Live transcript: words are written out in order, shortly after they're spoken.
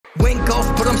Wing golf,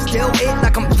 but I'm still it.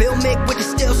 Like I'm filmic with the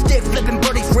still stick. Flipping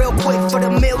birdies real quick for the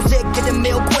music. Get the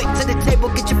meal quick to the table.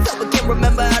 Get your fill, but can't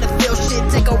remember how to feel shit.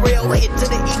 Take a real hit to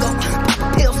the ego. Pop a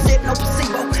pill, sip, no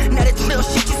placebo. Now that's real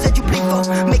shit you said you bleed for.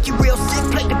 Make you real sick,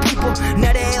 play the people.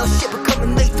 Now the hell shit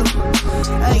becoming lethal.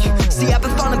 Hey, see I've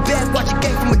been falling back, watch a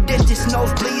game from a distance.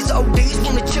 Nosebleeds, ODs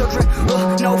from the children.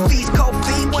 No fees, cold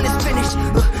feet when it's finished.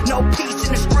 No peace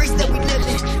in the streets that we live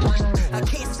in. I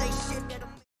can't say shit that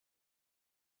I'm...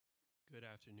 Good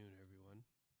afternoon, everyone.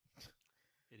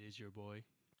 It is your boy,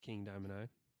 King Diamond Eye,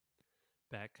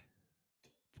 back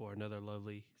for another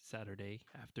lovely Saturday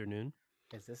afternoon.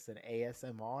 Is this an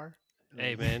ASMR?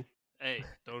 Hey, man. Hey,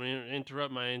 don't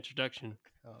interrupt my introduction.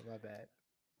 Oh, my bad.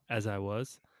 As I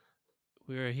was.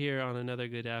 We are here on another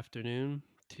good afternoon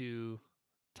to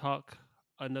talk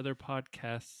another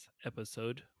podcast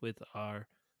episode with our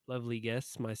lovely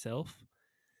guests, myself,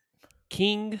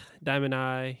 King Diamond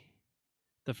Eye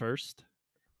the First,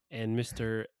 and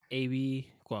Mr.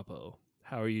 A.B. Guapo.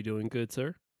 How are you doing, good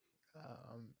sir?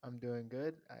 I'm doing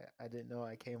good. I didn't know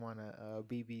I came on a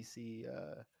BBC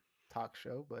talk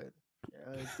show, but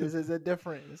this is a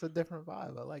different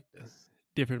vibe. I like this.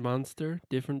 Different monster,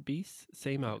 different beast,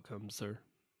 same outcome, sir.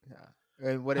 Yeah.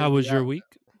 And what How is was the your out-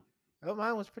 week? Oh,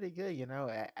 mine was pretty good.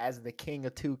 As the king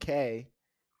of 2K,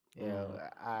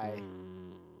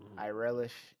 I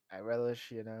relish,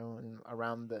 and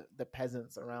around the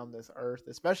peasants around this earth,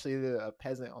 especially the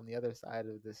peasant on the other side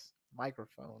of this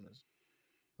microphone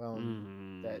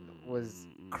that was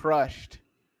crushed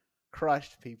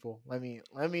people. Let me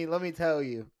tell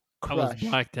you, I was crushed.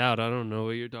 blacked out. I don't know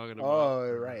what you're talking about.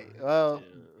 Oh, right. Well,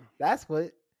 Yeah. that's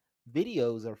what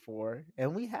videos are for,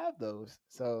 and we have those.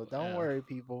 So don't Yeah. worry,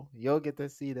 people. You'll get to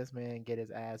see this man get his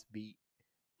ass beat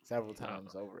several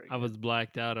times over again. I was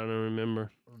blacked out. I don't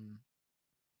remember.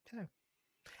 Okay.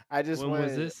 I just When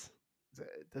was this?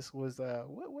 This was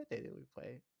what day did we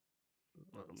play?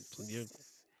 So you're asking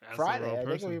the Friday. wrong I think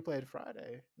person. we played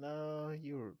Friday. No,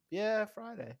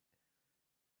 Friday.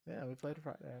 Yeah, we played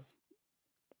Friday.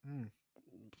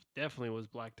 Definitely was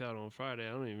blacked out on Friday.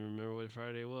 I don't even remember what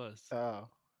Friday was. Oh,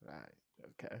 right.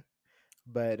 Okay.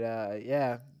 But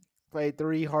yeah, played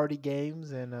 3 hardy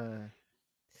games, and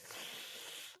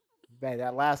man,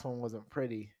 that last one wasn't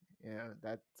pretty.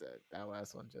 That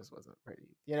last one just wasn't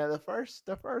pretty.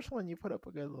 The first one you put up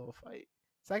a good little fight.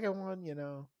 Second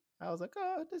one, I was like,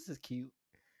 oh, this is cute.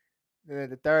 And then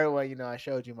the third one, I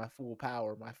showed you my full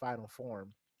power, my final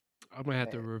form. I'm gonna have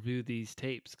to review these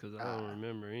tapes because I don't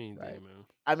remember anything, right. man.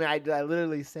 I mean, I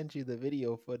literally sent you the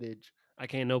video footage. I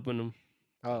can't open them.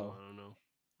 Oh, I don't know.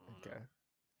 Okay.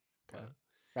 But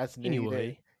that's new.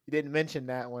 Anyway, you didn't mention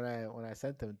that when I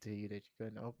sent them to you that you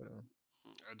couldn't open them.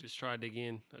 I just tried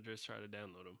again. I just tried to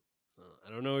download them.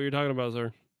 I don't know what you're talking about,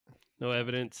 sir. No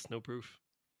evidence, no proof.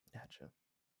 Gotcha.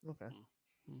 Okay.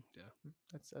 Yeah.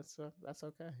 That's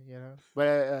okay.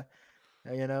 But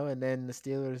and then the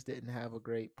Steelers didn't have a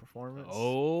great performance.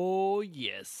 Oh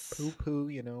yes.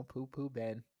 Poo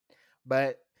Ben.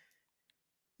 But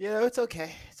it's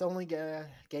okay. It's only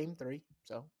game 3,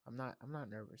 so I'm not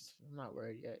nervous. I'm not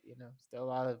worried yet. Still a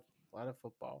lot of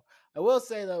football. I will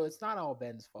say though, it's not all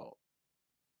Ben's fault.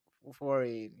 Before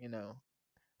he, I feel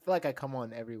like I come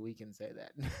on every week and say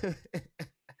that,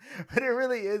 but it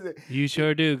really isn't. You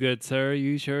sure do, good sir.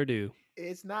 You sure do.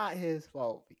 It's not his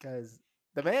fault because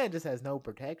the man just has no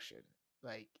protection.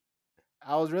 Like,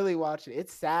 I was really watching.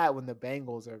 It's sad when the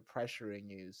Bengals are pressuring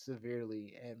you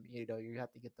severely, and you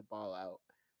have to get the ball out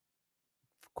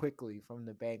quickly from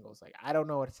the Bengals. Like, I don't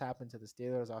know what's happened to the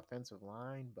Steelers' offensive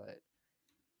line, but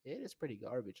it is pretty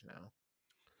garbage now.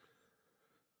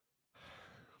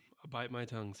 I'll bite my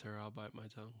tongue, sir. I'll bite my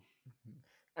tongue.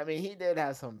 I mean, he did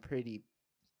have some pretty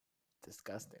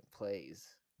disgusting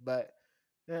plays, but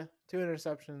yeah, 2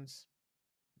 interceptions.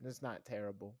 It's not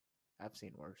terrible. I've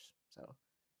seen worse. So,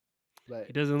 but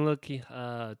he doesn't look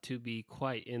to be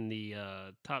quite in the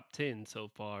top 10 so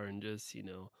far, and just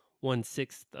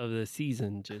 1/6 of the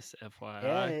season. Just FYI.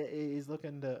 Yeah, he's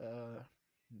looking to.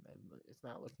 It's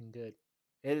not looking good.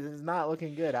 It is not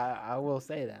looking good. I will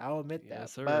say that. I'll admit that.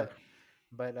 Sir.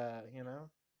 But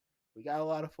we got a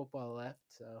lot of football left,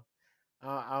 so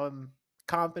I'm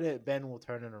confident Ben will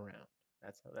turn it around.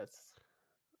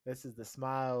 This is the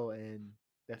smile and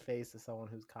the face of someone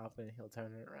who's confident he'll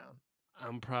turn it around.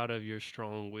 I'm proud of your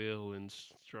strong will and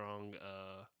strong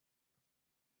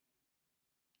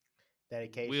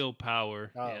dedication,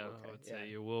 willpower. Oh, yeah, okay. I would say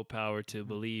your willpower to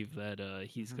believe that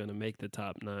he's gonna make the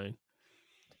top 9.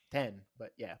 10,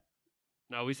 but yeah.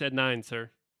 No, we said 9,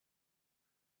 sir.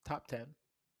 Top 10.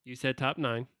 You said top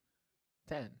 9.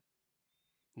 10.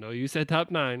 No, you said top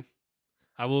 9.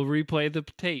 I will replay the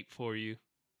tape for you.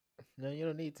 No, you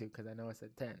don't need to because I know I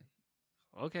said 10.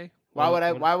 Okay. Why Well, would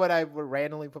I? Why would I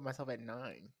randomly put myself at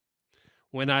 9?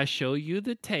 when I show you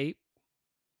the tape,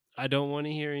 I don't want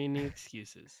to hear any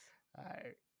excuses. All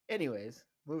right. Anyways,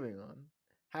 moving on.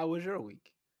 How was your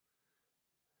week?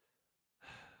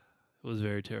 It was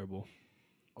very terrible.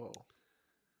 Oh,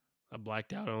 I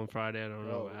blacked out on Friday. I don't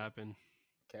know what oh, happened.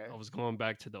 okay. I was going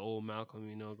back to the old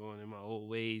Malcolm, going in my old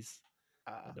ways.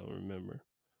 I Uh, don't remember.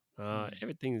 hmm.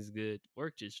 Everything is good.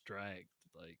 Work just dragged.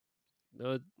 Like,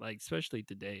 no, like especially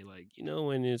today. Like,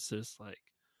 when it's just like,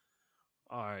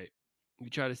 all right, you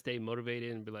try to stay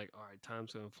motivated and be like, all right,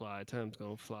 time's gonna fly,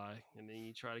 and then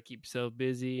you try to keep yourself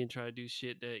busy and try to do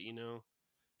shit that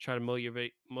try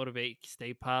to motivate,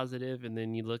 stay positive, and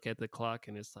then you look at the clock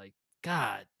and it's like,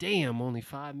 God damn, only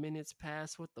 5 minutes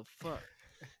passed. What the fuck?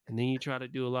 And then you try to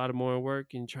do a lot of more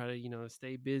work and try to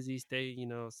stay busy,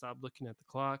 stop looking at the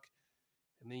clock,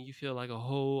 and then you feel like a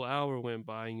whole hour went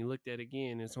by and you looked at it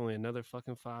again, it's only another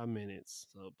fucking 5 minutes.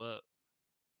 So, but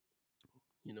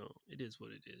it is what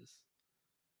it is.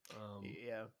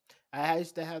 Yeah. I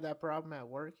used to have that problem at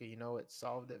work, and it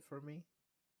solved it for me.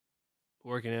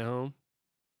 Working at home.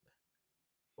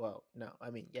 Well, no,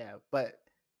 I mean, yeah, but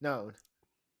no.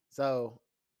 So,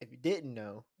 if you didn't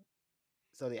know,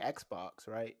 so the Xbox,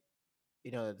 right?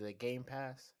 The Game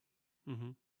Pass, Mm-hmm.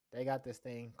 they got this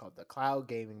thing called the Cloud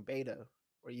Gaming Beta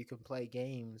where you can play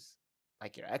games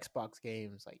like your Xbox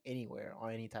games like anywhere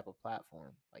on any type of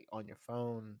platform, like on your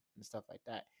phone and stuff like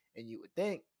that. And you would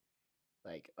think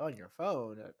like on your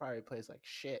phone it probably plays like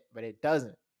shit, but it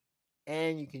doesn't.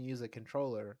 And you can use a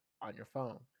controller on your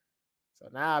phone. So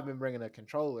now I've been bringing a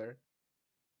controller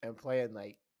and playing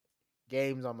like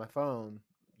games on my phone.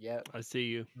 Yep. I see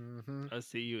you. Mm-hmm. I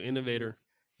see you, Mm-hmm. innovator.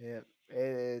 Yep.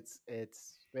 It's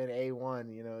been A1.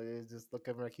 It's just look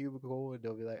at my cubicle and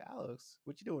they'll be like, Alex,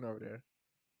 what you doing over there?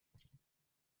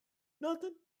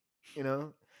 Nothing. You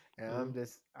know, and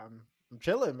Mhm. I'm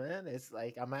chilling, man. It's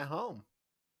like I'm at home.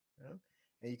 You know?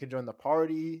 And you can join the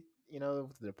party,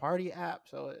 with the party app.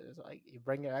 So it's like you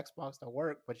bring your Xbox to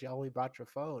work, but you only brought your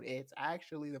phone. It's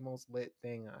actually the most lit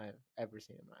thing I've ever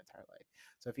seen in my entire life.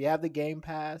 So if you have the Game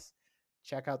Pass,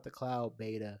 check out the cloud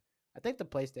beta. I think the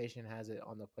PlayStation has it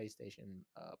on the PlayStation,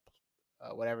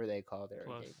 whatever they call their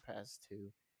Plus, Game Pass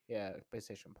too. Yeah,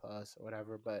 PlayStation Plus or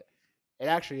whatever. But it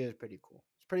actually is pretty cool.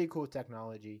 It's pretty cool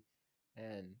technology,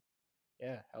 and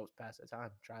yeah, helps pass the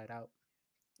time. Try it out.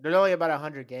 There's only about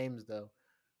 100 games though.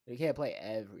 You can't play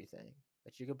everything,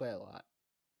 but you can play a lot.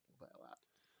 You can play a lot.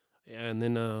 yeah, and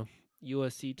then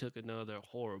USC took another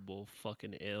horrible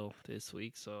fucking L this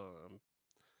week, so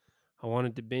I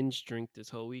wanted to binge drink this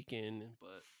whole weekend.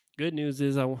 But good news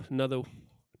is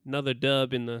another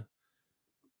dub in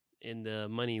the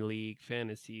money league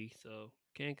fantasy, so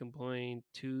can't complain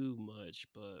too much.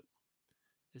 But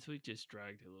this week just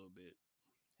dragged a little bit,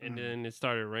 and Mm. then it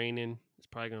started raining. It's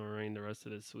probably gonna rain the rest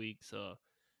of this week, so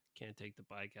can't take the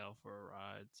bike out for a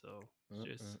ride. So it's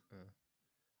just Mm-mm-mm.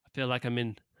 I feel like I'm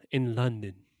in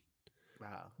London,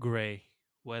 Wow. gray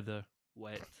weather,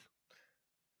 wet.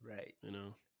 Right. You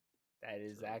know, That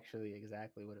is so actually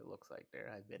exactly what it looks like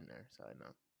there. I've been there, so I know.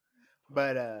 uh,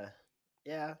 But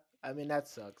yeah. I mean that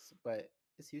sucks, but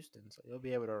it's Houston, so you'll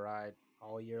be able to ride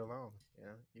all year long.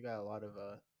 You got a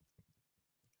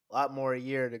lot more a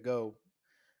year to go.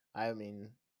 I mean,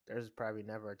 there's probably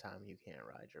never a time you can't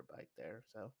ride your bike there.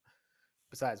 So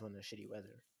besides when there's shitty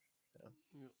weather. So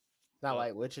yeah. it's not But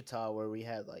like Wichita where we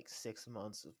had like 6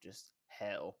 months of just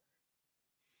hell,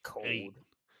 8, cold.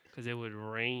 because it would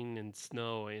rain and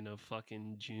snow in a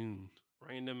fucking June.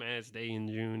 Random ass day in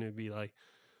June, it'd be like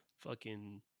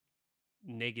fucking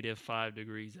 -5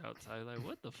 degrees outside. Like,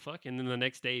 what the fuck? And then the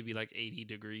next day, it'd be like 80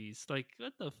 degrees. Like,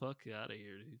 what the fuck out of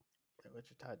here, dude? Yeah,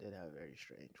 Wichita did have very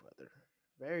strange weather.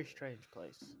 Very strange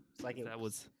place. It's like Because it that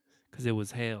was was, because it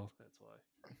was hell. That's why.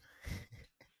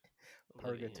 Look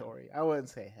at him. purgatory. I wouldn't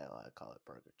say hell. I'd call it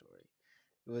purgatory.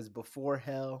 It was before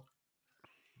hell,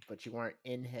 but you weren't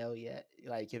in hell yet.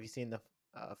 Like, have you seen the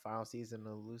final season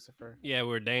of Lucifer? Yeah,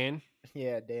 we're Dan.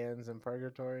 Yeah, Dan's in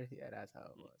purgatory. Yeah, that's how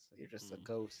it was. You're just a Mm.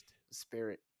 ghost, a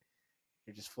spirit.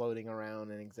 You're just floating around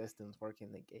in existence,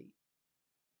 working the gate.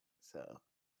 So,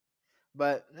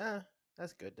 but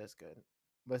that's good. That's good.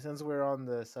 But since we're on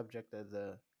the subject of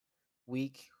the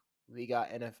week, we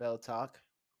got NFL talk.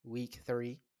 Week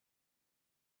 3,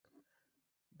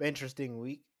 interesting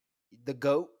week. The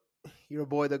goat, your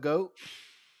boy, the goat,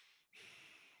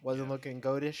 wasn't Yeah. looking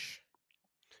goatish.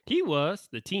 He was.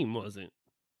 The team wasn't.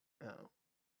 Oh,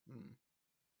 hmm.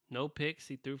 No picks.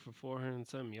 He threw for 400 and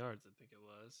some yards, I think it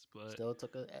was. But Still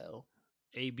took a L.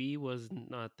 AB was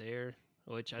not there.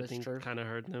 which I That's think true. kind of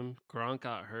hurt them. Gronk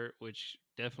got hurt, which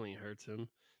definitely hurts him.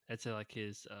 That's like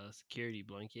his security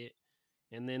blanket.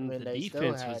 And I then mean, the they still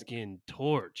defense was had. getting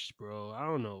torched, bro. I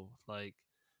don't know. Like,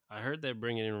 I heard they're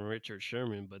bringing in Richard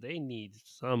Sherman, but they need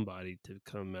somebody to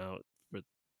come out for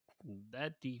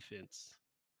that defense.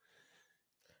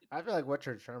 I feel like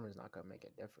Richard Sherman's not gonna make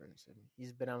a difference, and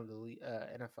he's been out of the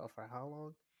NFL for how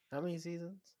long? How many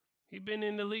seasons? He's been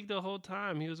in the league the whole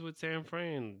time. He was with San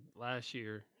Fran last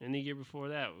year and the year before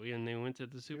that when they went to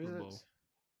the He Super was Bowl. at,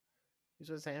 he was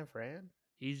with San Fran.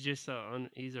 He's just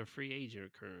he's a free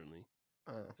agent currently.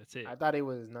 That's I it. thought he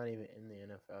was not even in the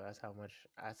NFL. That's how much.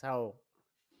 That's how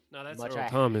No, that's much Earl I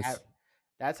have. Thomas.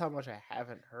 That's how much I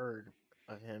haven't heard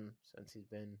of him since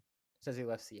he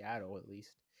left Seattle at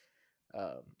least.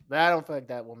 But I don't feel like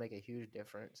that will make a huge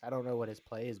difference. I don't know what his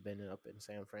play has been up in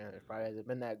San Fran. It probably hasn't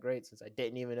been that great since I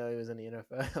didn't even know he was in the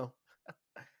NFL.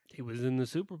 He was in the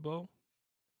Super Bowl.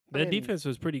 I That mean, defense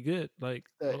was pretty good, like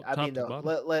top to though,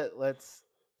 bottom. let's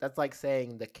that's like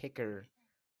saying the kicker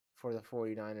for the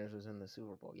 49ers was in the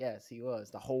Super Bowl. Yes, he was.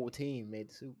 The whole team made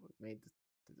the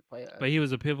play. But he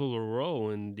was a pivotal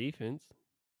role in defense.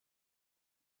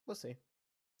 We'll see.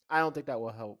 I don't think that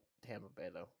will help Tampa Bay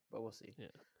though, but we'll see. Yeah.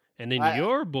 And then I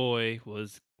your boy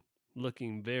was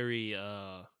looking very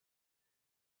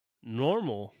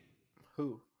normal.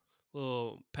 Who?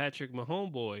 Little Patrick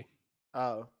Mahomes boy.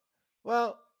 Oh,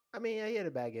 well, I mean, yeah, he had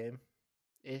a bad game,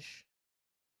 ish.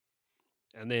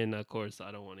 And then of course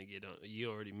I don't want to get on you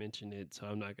already mentioned it, so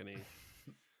I'm not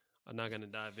gonna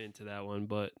dive into that one,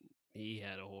 but he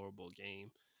had a horrible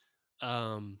game.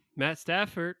 Matt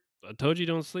Stafford, I told you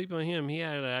don't sleep on him. He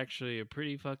had actually a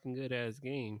pretty fucking good ass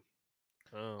game.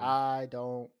 Um, I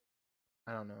don't.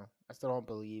 I don't know. I still don't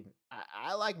believe.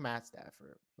 I like Matt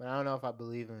Stafford, but I don't know if I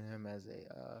believe in him as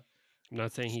a. I'm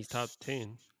not saying he's top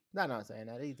 10. Not saying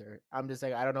that either. I'm just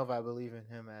saying I don't know if I believe in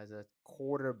him as a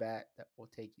quarterback that will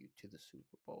take you to the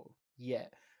Super Bowl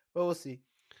yet, but we'll see.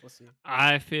 We'll see.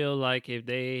 I feel like if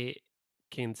they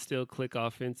can still click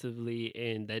offensively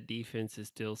and that defense is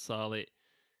still solid,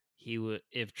 he would.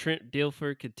 If Trent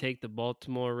Dilfer could take the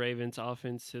Baltimore Ravens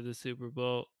offense to the Super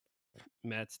Bowl,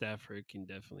 Matt Stafford can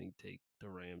definitely take the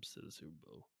Rams to the Super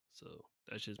Bowl. So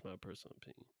that's just my personal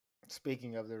opinion.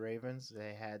 Speaking of the Ravens,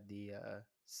 they had the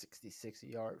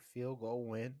 66-yard field goal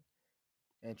win.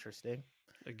 Interesting.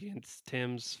 Against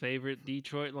Tim's favorite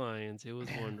Detroit Lions, it was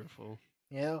wonderful.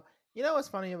 You know, what's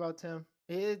funny about Tim?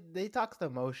 They talks the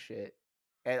most shit,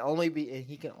 and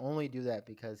he can only do that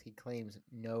because he claims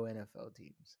no NFL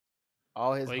teams.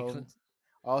 All his Well, home,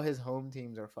 all his home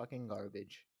teams are fucking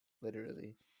garbage,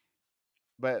 literally.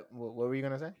 But what were you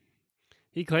gonna say?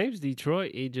 he claims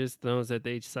Detroit. He just knows that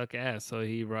they suck ass, so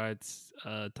he rides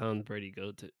Tom Brady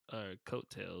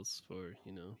coattails for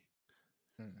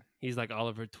Hmm. He's like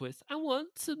Oliver Twist. I want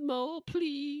some more,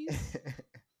 please.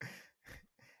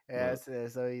 Yeah,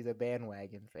 But so he's a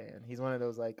bandwagon fan. He's one of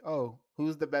those like, oh,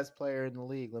 who's the best player in the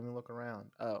league? Let me look around.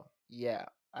 Oh, yeah,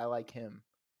 I like him.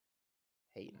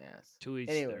 Hating ass. to each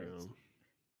their Anyways,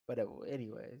 own.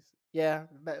 anyways, yeah,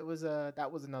 that was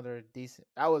another decent.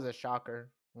 That was a shocker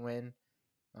win.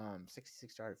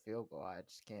 66-yard field goal. I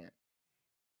just can't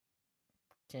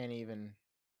even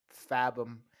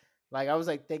fathom. Like I was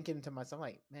like thinking to myself,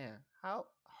 like, man, how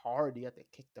hard do you have to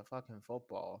kick the fucking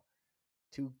football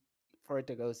to for it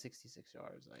to go 66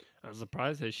 yards? Like I'm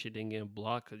surprised that shit didn't get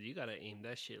blocked because you gotta aim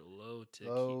that shit low to keep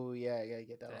low, yeah, you gotta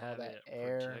get to all have that it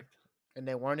air. project. And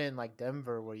they weren't in like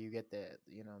Denver where you get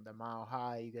the mile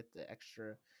high, you get the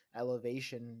extra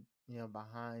elevation,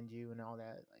 behind you and all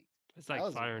that. Like It's that like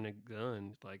was firing a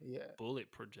gun, like yeah,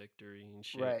 bullet projectory and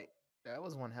shit. right. That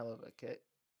was one hell of a kick.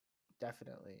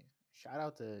 Definitely. Shout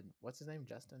out to what's his name,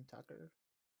 Justin Tucker.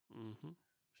 Hmm.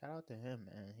 Shout out to him,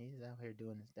 man. He's out here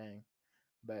doing his thing.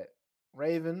 But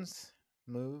Ravens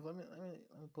move. Let me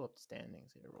pull up the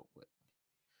standings here real quick.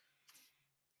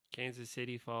 Kansas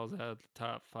City falls out of the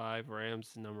top 5.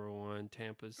 Rams number 1.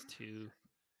 Tampa's 2.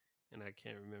 And I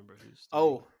can't remember who's 3.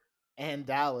 Oh, and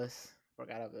Dallas.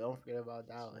 Don't forget about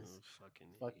Dallas. So fucking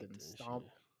hate Fucking that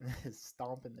shit.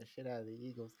 stomping the shit out of the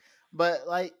Eagles. But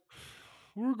like,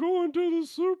 We're going to the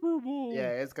Super Bowl. yeah,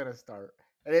 it's gonna start.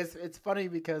 And it's funny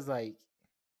because like,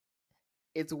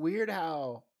 it's weird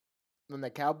how when the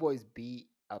Cowboys beat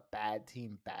a bad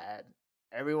team bad,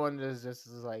 everyone is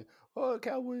like, oh,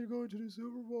 Cowboys are going to the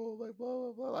Super Bowl, like blah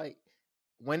blah blah. Like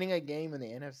winning a game in the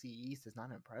NFC East is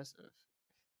not impressive.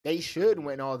 They should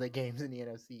win all the games in the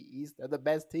NFC East. They're the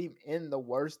best team in the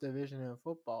worst division in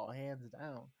football, hands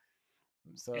down.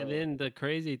 And So then the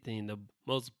crazy thing, the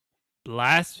most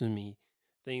blasphemy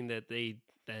thing that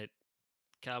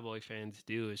Cowboy fans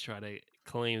do is try to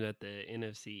claim that the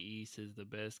NFC East is the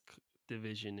best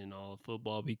division in all of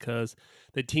football because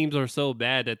the teams are so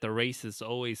bad that the race is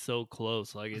always so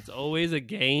close. Like it's always a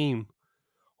game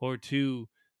or two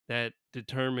that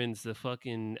determines the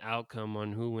fucking outcome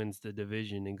on who wins the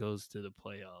division and goes to the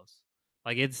playoffs.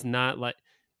 Like it's not like,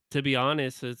 to be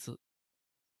honest, it's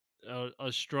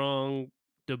a strong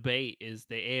debate is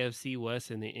the AFC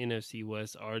West and the NFC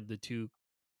West are the two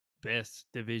best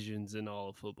divisions in all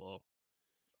of football.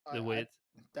 The way I it's,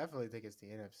 definitely think it's the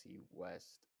NFC West.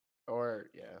 Or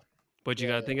yeah, but you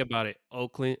yeah, got to yeah. think about it.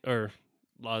 Oakland or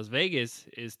Las Vegas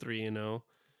is 3-0.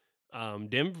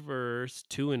 Denver's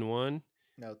 2-1.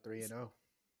 No, 3-0.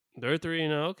 They're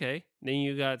 3-0. Okay. Then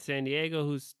you got San Diego,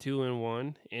 who's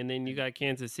 2-1, and then you And got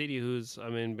Kansas City, who's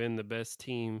been the best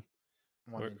team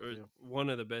one and or two. one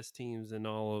of the best teams in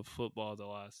all of football the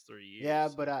last 3 years. Yeah,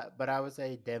 So but I would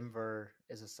say Denver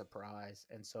is a surprise,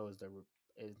 and so is the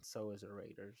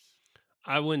Raiders.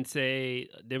 I wouldn't say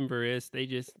Denver is.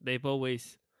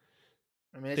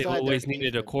 I mean, they They've still had their always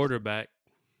needed a defense. quarterback,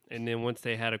 and then once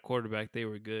they had a quarterback, they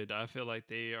were good. I feel like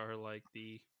they are like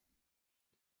the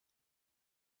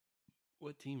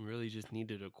what team really just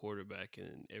needed a quarterback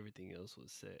and everything else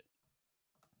was set.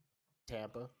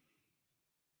 Tampa.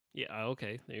 Yeah,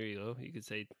 okay, there you go. You could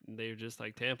say they're just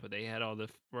like Tampa. They had all the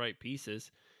right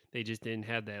pieces. They just didn't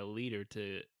have that leader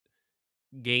to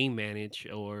game manage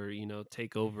or,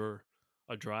 take over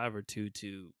a drive or two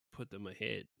to put them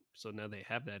ahead. So now they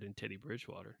have that in Teddy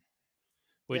Bridgewater,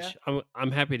 Yeah, which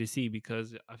I'm happy to see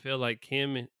because I feel like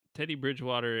Teddy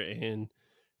Bridgewater and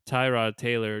Tyrod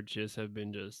Taylor just have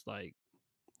been just like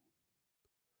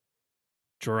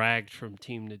dragged from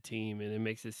team to team, and it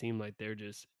makes it seem like they're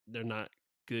not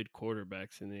good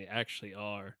quarterbacks, and they actually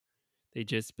are. They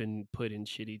just been put in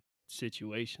shitty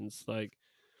situations. Like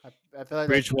I, I feel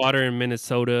like that's Bridgewater in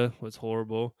Minnesota was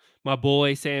horrible. My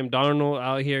boy Sam Darnold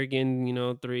out here again,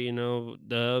 3-0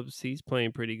 dubs. He's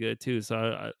playing pretty good too.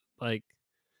 So like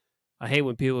I hate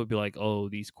when people be like, "Oh,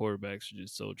 these quarterbacks are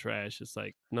just so trash." It's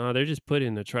like, no, they're just put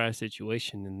in a trash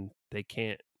situation and they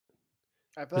can't.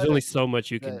 I feel There's like only that's so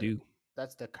much you can the do.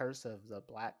 that's the curse of the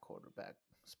black quarterback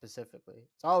specifically.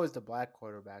 It's always the black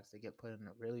quarterbacks that get put in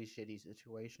really shitty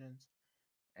situations,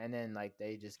 and then like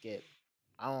they just get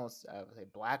I would say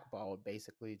blackballed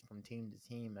basically from team to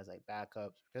team as like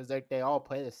backups because they all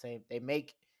play the same.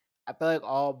 I feel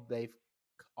like they've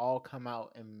all come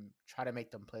out and try to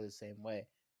make them play the same way,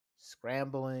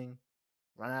 scrambling,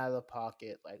 run out of the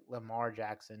pocket like Lamar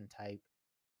Jackson type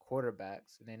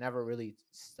quarterbacks, and they never really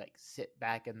like sit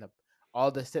back in the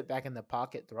all the sit back in the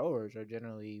pocket throwers are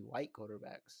generally white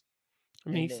quarterbacks. I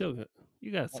mean, And then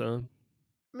you got some.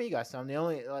 I mean, you got some. The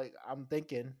only like I'm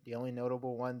thinking the only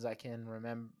notable ones I can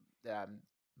remember,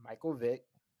 Michael Vick,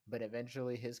 but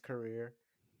eventually his career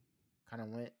kind of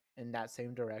went in that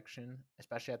same direction,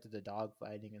 especially after the dog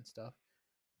fighting and stuff.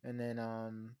 And then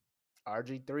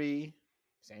RG3,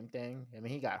 same thing. I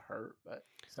mean, he got hurt, but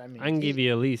so, I I mean, can give he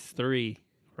you at least three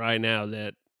right now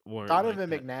that weren't like Donovan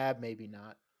that. McNabb maybe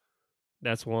not.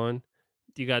 That's one.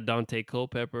 You got Dante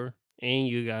Culpepper, and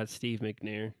you got Steve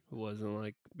McNair, who wasn't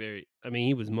like very. I mean,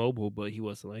 he was mobile, but he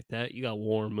wasn't like that. You got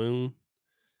Warren Moon.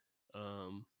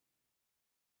 Um,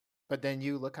 But then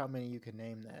you look how many you can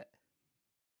name that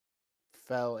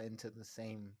fell into the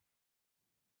same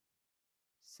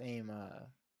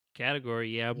Category,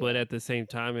 yeah, but yeah. at the same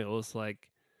time, it was like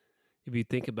if you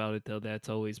think about it, though, that's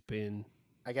always been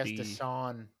I guess the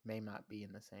Deshaun may not be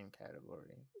in the same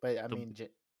category, but I the mean,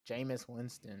 Jameis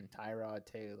Winston, Tyrod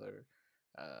Taylor,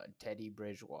 Teddy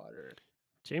Bridgewater,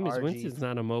 Jameis RG, Winston's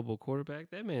not a mobile quarterback.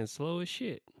 That man's slow as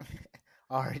shit.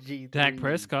 RG Dak three,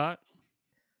 Prescott,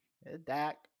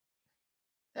 Dak.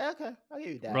 Yeah, okay, I'll give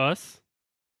you Dak. Russ.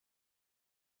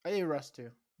 I'll give you Russ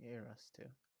too. I'll give you Russ too,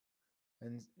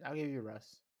 and I'll give you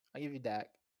Russ. I'll give you Dak,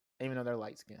 even though they're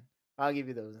light skinned. I'll give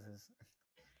you those.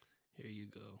 Here you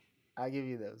go. I'll give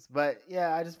you those. But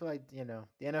yeah, I just feel like the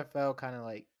NFL kind of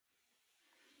like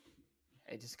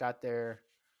it just got their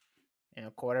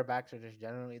quarterbacks are just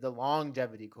generally the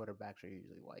longevity quarterbacks are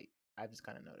usually white. I've just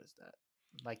kind of noticed that.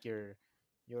 Like your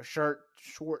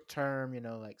short term,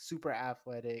 like super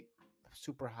athletic,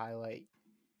 super highlight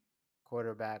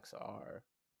quarterbacks are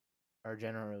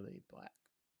generally black.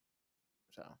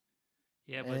 So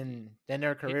Yeah, but and then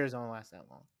their hi- careers don't last that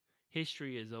long.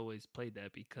 history has always played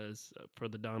that because for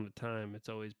the dawn of time, it's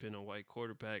always been a white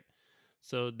quarterback.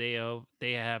 So they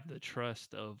have the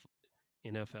trust of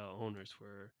NFL owners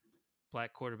where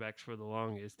black quarterbacks for the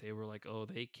longest they were like, oh,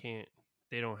 they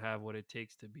don't have what it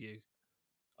takes to be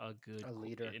a good A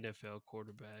leader. NFL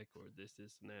quarterback or this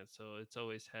and that. So it's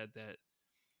always had that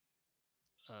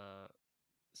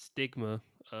stigma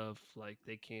of like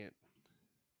they can't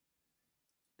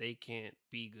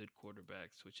be good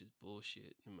quarterbacks, which is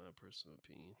bullshit in my personal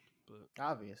opinion. But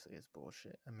Obviously, it's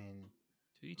bullshit. I mean,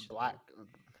 to each their black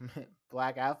own.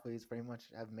 black athletes pretty much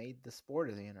have made the sport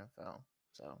of the NFL.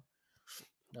 So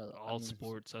no, I All mean,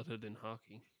 sports other than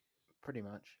hockey. pretty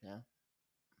much, yeah.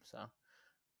 So,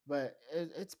 but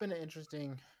it's been an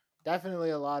interesting. Definitely,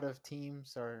 a lot of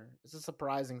teams are. It's a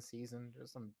surprising season.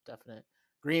 There's some definite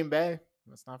Green Bay.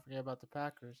 Let's not forget about the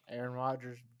Packers. Aaron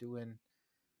Rodgers doing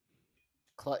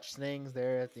clutch things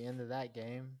there at the end of that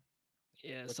game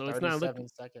Yeah, with so it's not look 37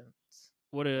 seconds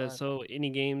what left. so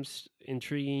any games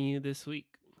intriguing you this week?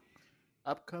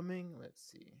 Upcoming, let's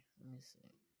see. Let me see.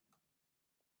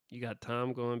 You got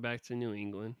Tom going back to New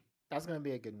England. That's gonna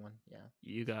be a good one. Yeah,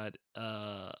 You got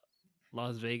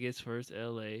Las Vegas versus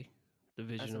LA that's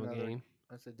divisional another. game.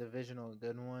 That's a divisional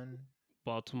good one.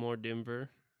 Baltimore Denver.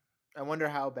 I wonder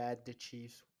how bad the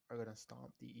Chiefs are gonna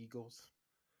stomp the Eagles.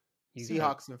 You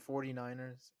got Seahawks and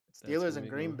 49ers. that's Steelers gonna and be a good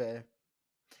Green one. Bay.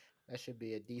 That should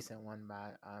be a decent one,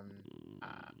 but I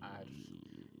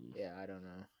Mm, yeah, I don't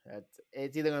know.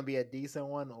 It's either gonna be a decent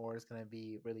one or it's gonna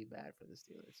be really bad for the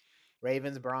Steelers.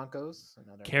 Ravens Broncos,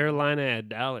 another good one. Carolina at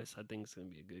Dallas, I think it's gonna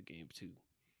be a good game too.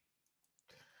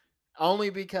 Only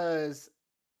because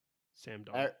Sam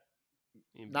uh, Darnold,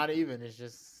 not MVP, even. It's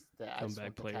just that I just comeback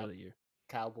want the player of the year.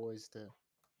 Cowboys to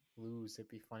lose. It'd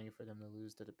be funny for them to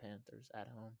lose to the Panthers at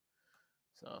home.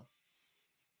 So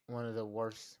one of the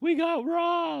worst. We got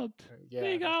robbed. Yeah,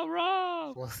 We got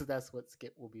robbed. that's what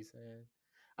Skip will be saying.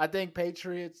 I think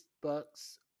Patriots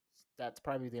Bucks. That's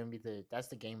probably gonna be that's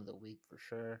the game of the week for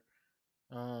sure.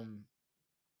 Um,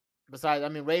 Besides, I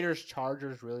mean, Raiders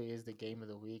Chargers really is the game of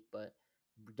the week, but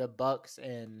the Bucks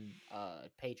and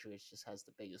Patriots just has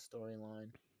the biggest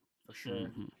storyline for sure.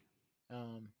 Hmm.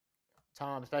 Um,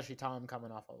 Tom, especially Tom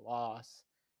coming off a loss,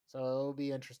 so it'll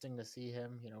be interesting to see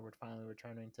him. We're finally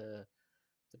returning to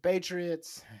the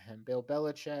Patriots and Bill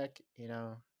Belichick.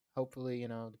 Hopefully,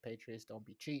 the Patriots don't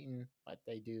be cheating like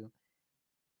they do.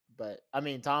 But I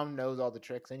mean, Tom knows all the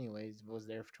tricks anyways. Was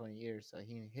there for 20 years, so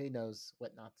he knows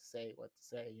what not to say, what to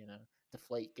say.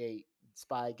 Deflate gate,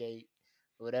 spy gate,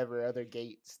 whatever other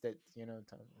gates that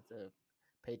the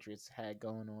Patriots had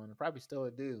going on, probably still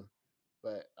do.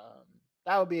 But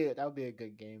that would be a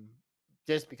good game,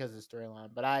 just because of the storyline.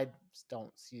 But I just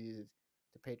don't see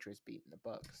the Patriots beating the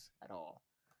Bucks at all.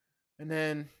 And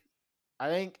then I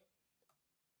think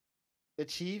the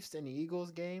Chiefs and the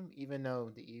Eagles game, even though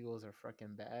the Eagles are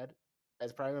fucking bad,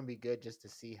 it's probably gonna be good just to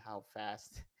see how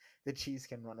fast the Chiefs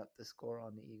can run up the score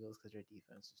on the Eagles because their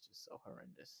defense is just so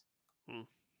horrendous. Hmm.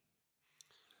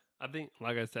 I think,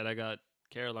 like I said, I got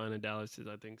Carolina Dallas.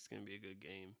 I think it's gonna be a good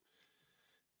game.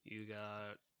 You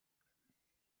got,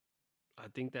 I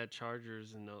think that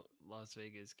Chargers and the Las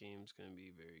Vegas game is gonna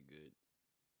be very good.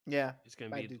 Yeah, It's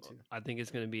gonna I be, do too. I think it's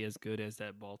gonna be as good as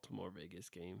that Baltimore Vegas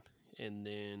game. And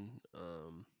then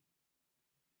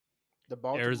The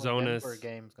Baltimore Denver Arizona's,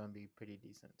 game is gonna be pretty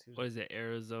decent too. what is it?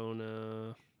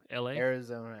 Arizona, LA.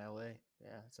 Arizona, LA.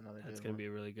 Yeah, it's another That's good gonna one. be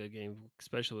a really good game,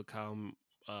 especially with Kyle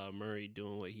Murray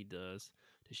doing what he does.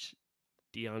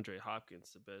 DeAndre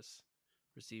Hopkins, the best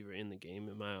receiver in the game,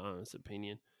 in my honest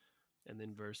opinion. And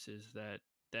then versus that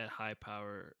high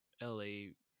power LA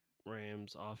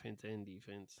Rams offense and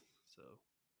defense. So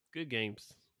good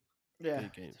games. Yeah,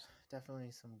 Good games.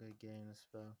 definitely some good games,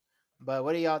 bro. But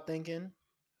what are y'all thinking?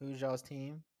 Who's y'all's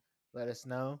team? Let us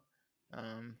know.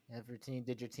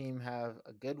 Did your team have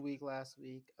a good week last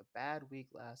week, a bad week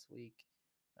last week?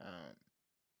 Um,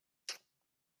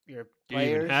 your Do you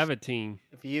even players, have a team?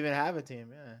 if you even have a team,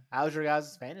 yeah. How's your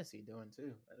guys' fantasy doing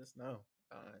too? Let us know.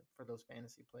 For those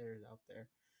fantasy players out there.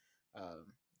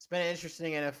 It's been an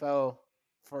interesting NFL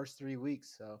first 3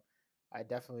 weeks, so I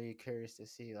definitely curious to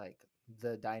see like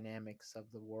the dynamics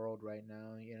of the world right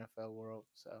now, the NFL world.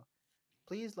 So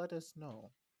please let us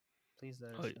know. Please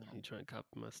let Oh, us know. you trying to copy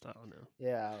my style now?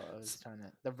 Yeah, I was trying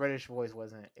to. The British voice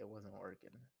wasn't working.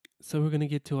 So we're gonna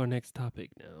get to our next topic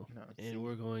now, No, and see.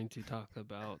 we're going to talk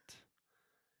about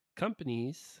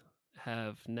companies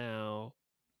have now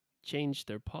changed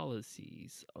their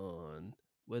policies on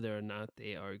whether or not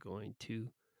they are going to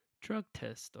drug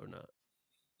test or not.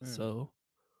 Mm, So,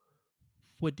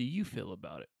 what do you feel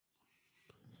about it?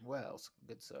 well,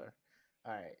 good sir.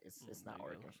 All right, it's There not you go.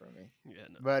 working for me, Yeah,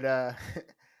 no. but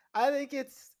I think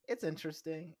it's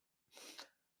interesting.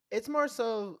 It's more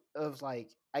so of like,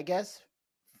 I guess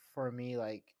for me,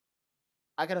 like,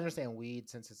 I can understand weed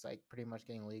since it's like pretty much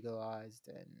getting legalized,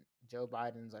 and Joe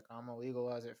Biden's like, I'm gonna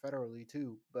legalize it federally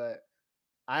too. But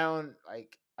I don't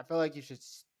like. I feel like you should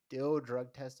still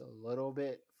drug test a little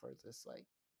bit for this like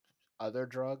other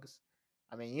drugs.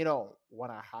 I mean, you don't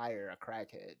want to hire a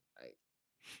crackhead, like,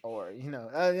 or you know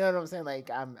what I'm saying. Like,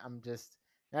 I'm just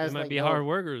They that's might like be hard no,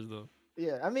 workers though.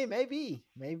 yeah. I mean, maybe,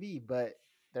 but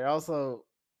they're also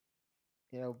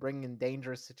bringing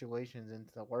dangerous situations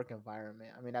into the work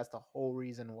environment. I mean, that's the whole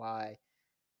reason why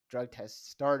drug tests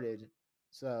started.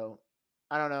 So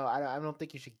I don't know. I don't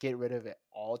think you should get rid of it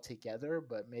altogether,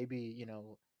 but maybe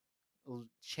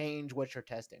change what you're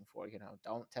testing for.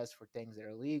 Don't test for things that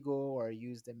are legal or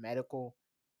used in medical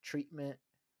treatment.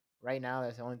 Right now,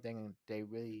 that's the only thing they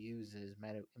really use is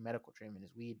medical treatment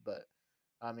is weed. But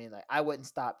I mean, like, I wouldn't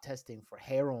stop testing for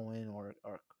heroin or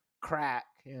crack.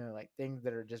 Like things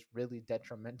that are just really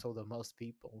detrimental to most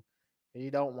people. You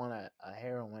don't want a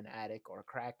heroin addict or a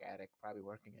crack addict probably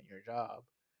working at your job.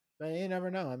 But you never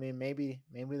know. I mean, maybe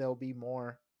they'll be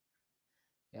more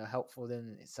helpful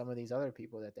than some of these other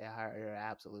people that they hire are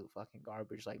absolute fucking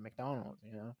garbage, like McDonald's.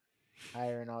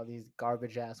 Hiring all these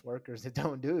garbage ass workers that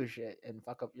don't do shit and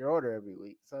fuck up your order every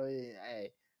week. So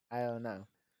hey, I don't know.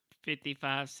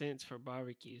 55 cents for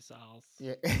barbecue sauce.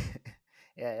 Yeah,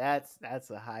 yeah, that's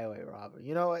a highway robber.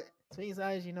 You know what? Swing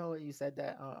size. You know what? You said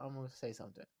that. I'm gonna say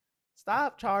something.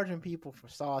 Stop charging people for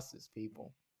sauces,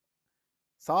 people.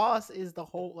 Sauce is the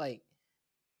whole like.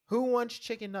 Who wants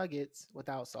chicken nuggets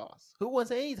without sauce? Who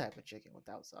wants any type of chicken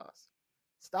without sauce?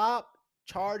 Stop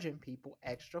charging people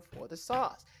extra for the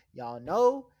sauce. Y'all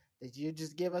know that you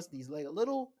just give us these like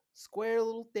little square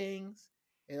little things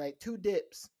and like two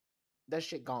dips. That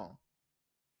shit gone.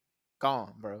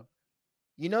 Gone, bro.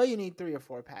 You need 3 or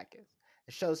 4 packets.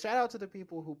 So shout out to the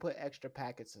people who put extra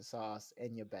packets of sauce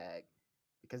in your bag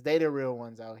because they the real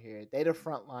ones out here. They the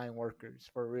frontline workers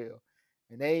for real.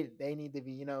 And they need to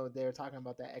be, they're talking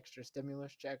about that extra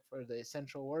stimulus check for the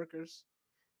essential workers.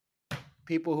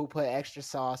 People who put extra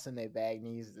sauce in their bag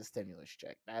needs the stimulus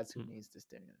check. That's who Mm, needs the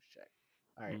stimulus check.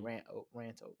 All right, mm.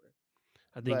 rant over.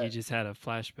 I think you But just had a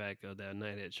flashback of that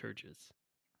night at churches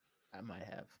I might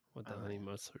have. with I the might honey have.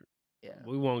 mustard. Yeah.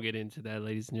 We won't get into that,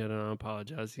 ladies and gentlemen. I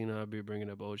apologize. I'll be bringing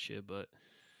up old shit, but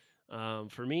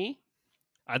for me,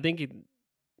 I think it.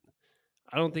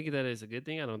 I don't think that is a good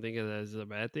thing. I don't think that is a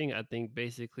bad thing. I think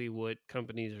basically what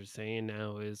companies are saying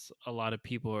now is a lot of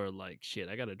people are like, "Shit,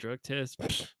 I got a drug test.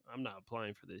 I'm not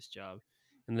applying for this job,"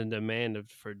 and the demand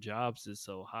for jobs is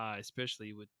so high,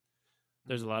 especially with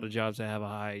there's a lot Mm-hmm. of jobs that have a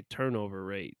high turnover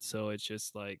rate. So it's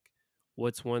just like,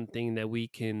 what's one thing that we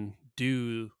can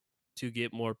do to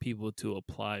get more people to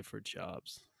apply for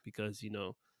jobs? Because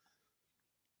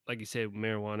like you said,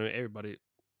 marijuana, everybody,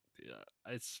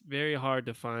 it's very hard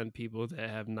to find people that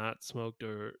have not smoked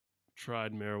or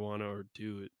tried marijuana or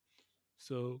do it.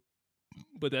 So,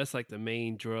 but that's like the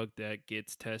main drug that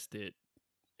gets tested,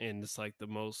 and it's like the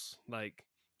most like,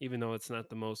 even though it's not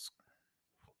the most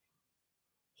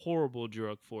horrible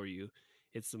drug for you,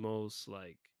 it's the most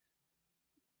like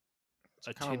It's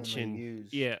commonly attention.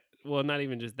 used. Yeah, well, not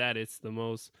even just that. It's the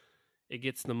most. It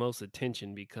gets the most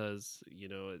attention because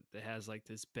it has like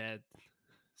this bad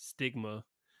stigma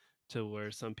to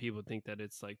where some people think that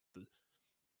it's like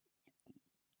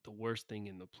the worst thing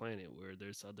in the planet, where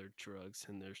there's other drugs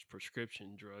and there's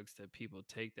prescription drugs that people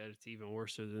take that it's even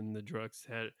worse than the drugs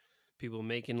that people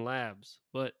make in labs.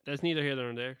 But that's neither here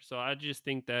nor there. So I just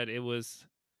think that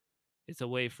it's a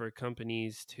way for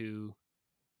companies to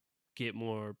get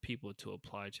more people to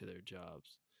apply to their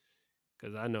jobs.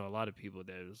 Because I know a lot of people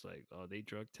that was like, oh, they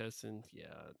drug testing.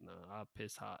 Yeah, no, I'll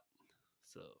piss hot.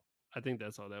 So I think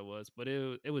that's all that was. But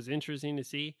it was interesting to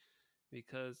see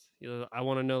because I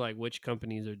want to know like which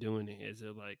companies are doing it. Is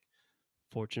it like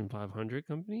Fortune 500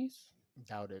 companies,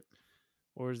 Doubt it.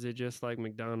 or is it just like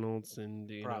McDonald's and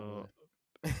Probably.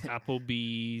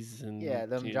 Applebee's and Yeah,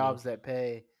 them jobs that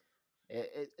pay.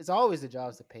 It's always the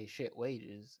jobs that pay shit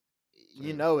wages.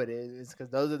 You uh, know it is. It's because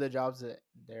those are the jobs that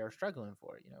they're struggling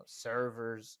for.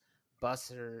 Servers,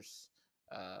 bussers,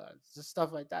 just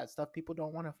stuff like that. Stuff people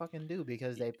don't want to fucking do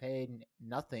because they pay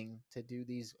nothing to do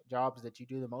these jobs that you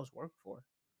do the most work for.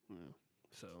 yeah.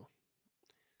 So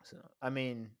So I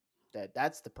mean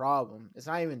that's the problem. It's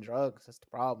not even drugs. That's the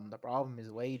problem. The problem is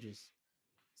wages.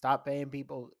 Stop paying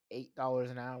people $8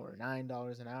 an hour,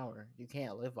 $9 an hour. You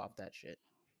can't live off that shit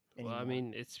well, I anymore.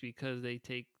 mean, it's because they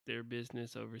take their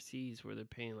business overseas where they're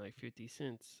paying like 50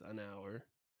 cents an hour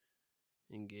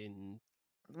and getting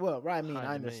Well, right. I mean, high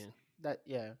I understand demand. that,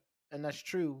 yeah, and that's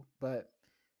true. But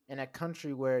in a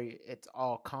country where it's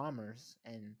all commerce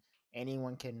and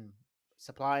anyone can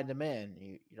supply and demand,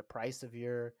 the price of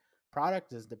your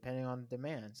product is depending on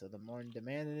demand. So the more in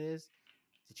demand it is,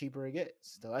 the cheaper it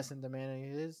gets. The less in demand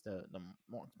it is, the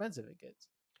more expensive it gets.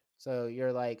 So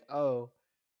you're like, oh,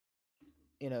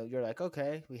 you're like,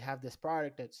 okay, we have this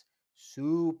product that's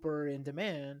super in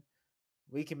demand,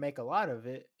 we can make a lot of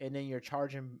it, and then you're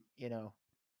charging,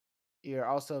 you're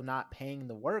also not paying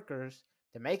the workers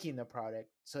to making the product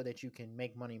so that you can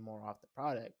make money more off the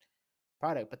product.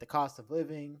 But the cost of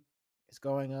living is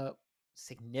going up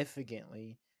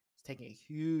significantly. It's taking a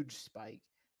huge spike.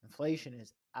 Inflation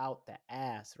is out the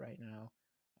ass right now.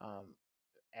 Um,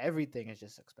 Everything is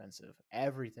just expensive.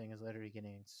 Everything is literally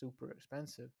getting super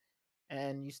expensive,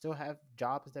 and you still have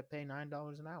jobs that pay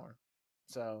 $9 an hour.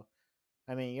 So,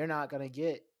 I mean, you're not gonna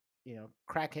get,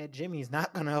 crackhead Jimmy's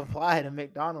not gonna apply to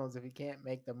McDonald's if he can't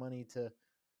make the money to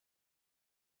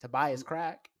buy his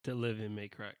crack. To live and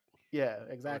make crack, Yeah, or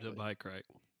to exactly, buy crack.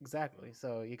 exactly.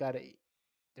 So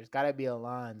there's gotta be a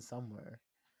line somewhere.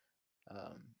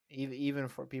 Even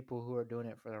for people who are doing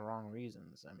it for the wrong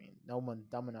reasons. I mean, no one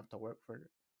dumb enough to work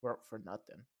for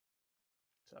nothing.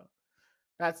 So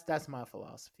that's my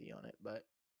philosophy on it. But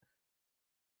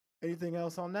anything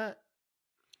else on that?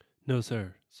 No,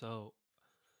 sir. So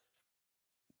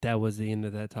that was the end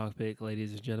of that topic,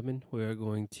 ladies and gentlemen. We are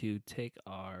going to take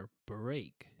our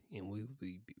break, and we will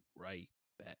be right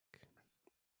back.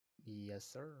 Yes,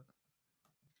 sir.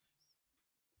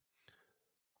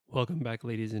 Welcome back,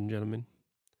 ladies and gentlemen.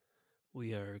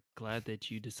 We are glad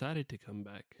that you decided to come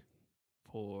back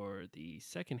for the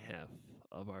second half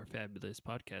of our fabulous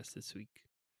podcast this week.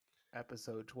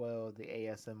 Episode 12, the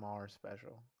ASMR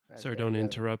special. That's Sir, very don't good.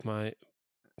 interrupt my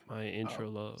Oh, intro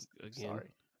log again. sorry.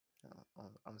 No,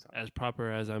 I'm As sorry.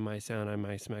 proper as I might sound, I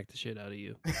might smack the shit out of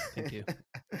you. Thank you.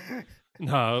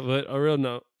 No, but a real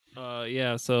note.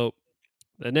 Yeah. So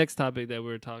the next topic that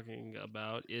we're talking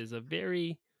about is a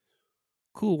very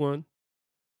cool one.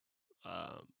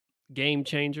 Um, Game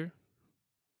changer,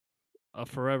 a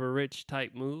forever rich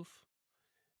type move,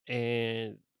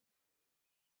 and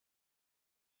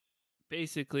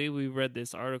basically we read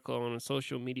this article on a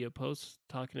social media post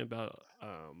talking about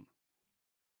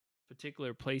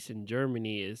particular place in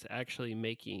Germany is actually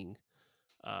making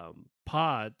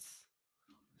pods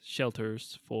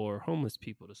shelters for homeless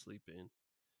people to sleep in.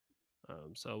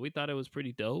 So we thought it was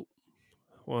pretty dope.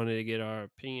 Wanted to get our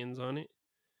opinions on it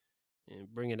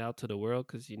and bring it out to the world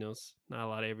because not a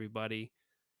lot of everybody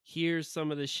hears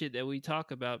some of the shit that we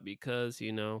talk about because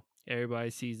everybody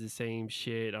sees the same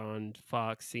shit on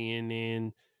Fox,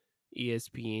 CNN,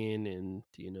 ESPN, and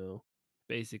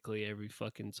basically every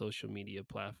fucking social media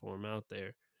platform out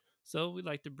there. So we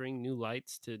like to bring new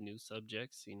lights to new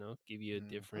subjects. Give you a Mhm.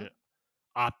 different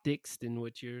optics than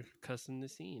what you're accustomed to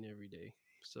seeing every day.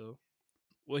 So,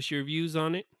 what's your views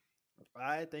on it?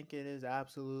 I think it is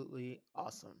absolutely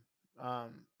awesome. I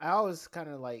always kind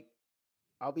of like,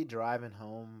 I'll be driving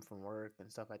home from work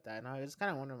and stuff like that, and I just kind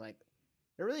of wonder, like,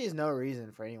 there really is no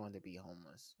reason for anyone to be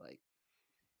homeless. Like,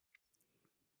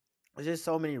 there's just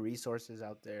so many resources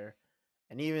out there,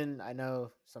 and even I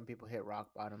know some people hit rock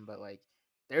bottom, but like,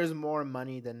 there's more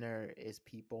money than there is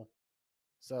people.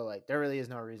 So like, there really is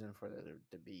no reason for there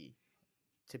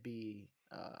to be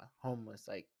homeless.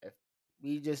 Like, if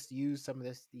we just use some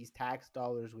of these tax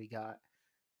dollars we got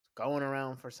going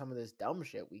around for some of this dumb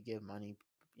shit, we give money.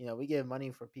 We give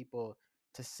money for people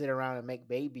to sit around and make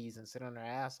babies and sit on their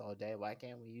ass all day. Why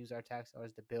can't we use our tax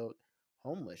dollars to build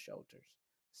homeless shelters?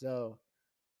 So,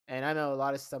 and I know a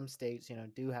lot of some states,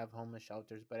 do have homeless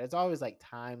shelters, but it's always like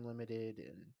time limited,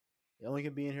 and you only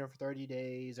can be in here for 30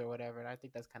 days or whatever. And I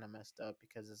think that's kind of messed up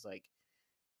because it's like,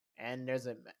 and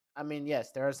I mean,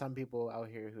 yes, there are some people out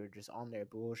here who are just on their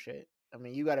bullshit. I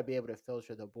mean, you got to be able to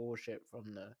filter the bullshit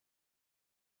from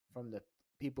the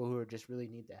people who are just really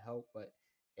need the help. But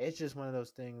it's just one of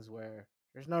those things where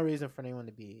there's no reason for anyone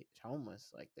to be homeless.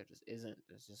 Like, there just isn't.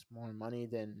 There's just more money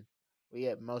than we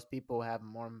have. Most people have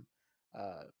more.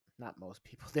 Uh, Not most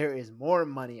people. There is more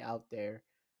money out there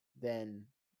than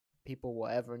people will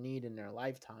ever need in their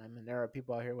lifetime, and there are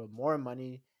people out here with more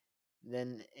money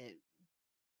than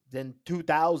than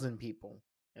 2,000 people.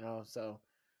 So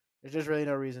there's just really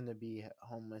no reason to be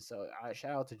homeless. So I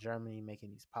shout out to Germany making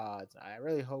these pods. I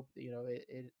really hope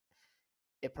that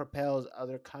it propels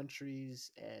other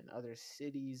countries and other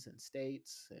cities and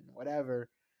states and whatever,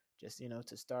 just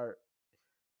to start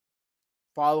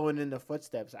following in the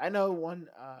footsteps. I know one.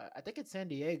 I think it's San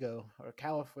Diego or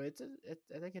California.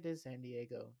 I think it is San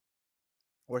Diego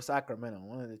or Sacramento.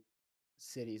 One of the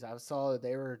cities. I saw that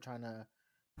they were trying to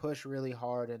push really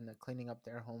hard into cleaning up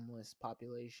their homeless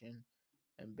population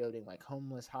and building like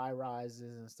homeless high rises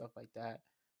and stuff like that.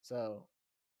 So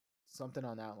something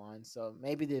on that line. So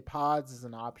maybe the pods is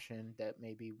an option that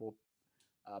maybe will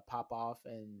pop off,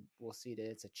 and we'll see that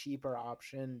it's a cheaper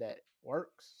option that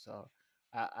works. So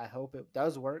I hope it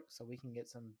does work, so we can get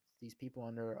some these people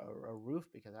under a roof,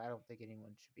 because I don't think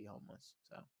anyone should be homeless.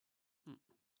 So Mm.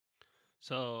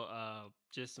 So,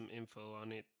 just some info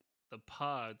on it. The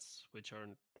pods, which are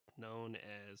known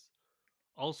as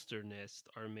Ulster nest,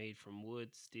 are made from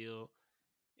wood, steel,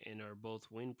 and are both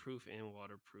windproof and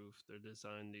waterproof. They're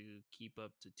designed to keep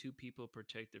up to two people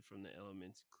protected from the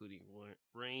elements, including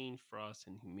rain, frost,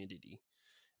 and humidity.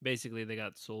 Basically, they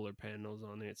got solar panels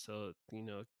on it, so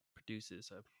it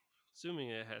produces. Assuming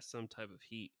it has some type of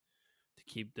heat to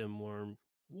keep them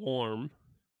warm,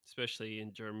 especially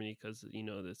in Germany because this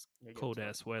It gets cold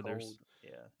ass fucking weathers. cold.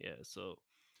 Yeah. Yeah, so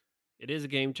it is a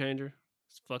game changer.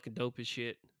 It's fucking dope as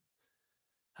shit.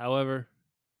 However,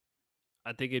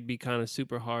 I think it'd be kind of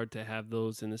super hard to have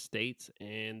those in the States.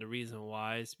 And the reason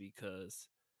why is because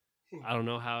I don't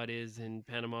know how it is in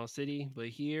Panama City, but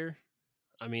here,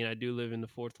 I mean, I do live in the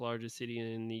fourth largest city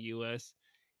in the US.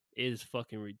 It is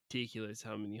fucking ridiculous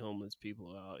how many homeless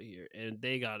people are out here. And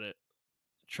they got to,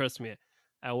 trust me,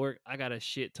 at work, I got a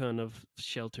shit ton of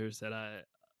shelters that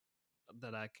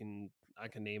I can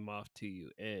name off to you.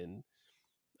 And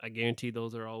I guarantee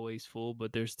those are always full,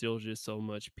 but there's still just so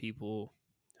much people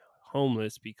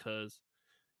homeless because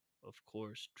of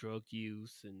course, drug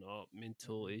use and all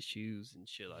mental Hmm. issues and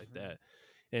shit like Hmm. that.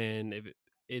 And if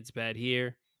it's bad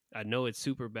here, I know it's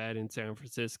super bad in San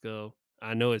Francisco.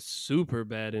 I know it's super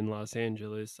bad in Los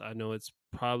Angeles. I know it's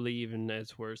probably even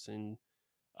as worse in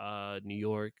New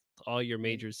York. All your You,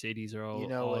 major cities are you all,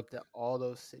 know all what all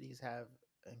those cities have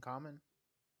in common?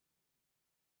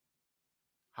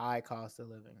 High cost of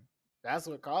living. That's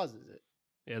what causes it.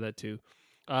 yeah, that too.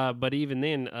 But even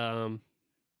then,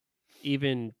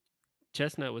 even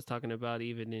Chestnut was talking about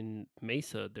even in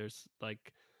Mesa, there's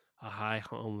like a high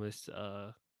homeless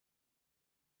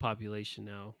population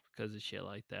now because of shit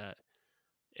like that.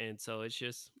 And so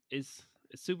it's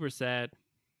super sad.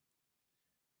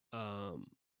 Um,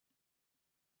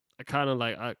 I kind of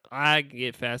like I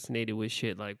get fascinated with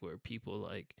shit like where people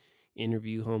like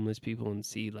interview homeless people and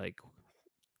see like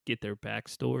get their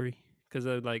backstory because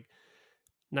like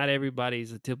not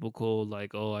everybody's a typical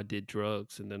like, oh, I did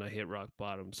drugs and then I hit rock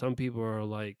bottom. Some people are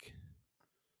like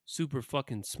super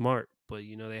fucking smart, but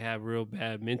they have real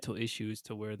bad mental issues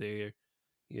to where they're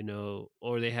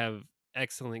or they have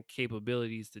excellent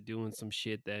capabilities to doing some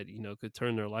shit that could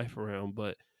turn their life around,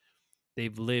 but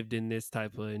they've lived in this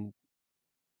type of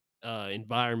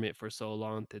environment for so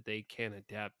long that they can't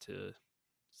adapt to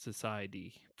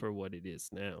society for what it is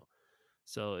now.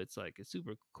 So it's like it's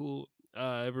super cool.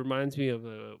 It reminds me of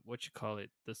what you call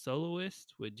it, The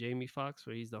Soloist with Jamie Foxx,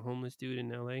 where he's the homeless dude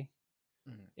in L.A.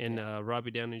 Mm, And yeah.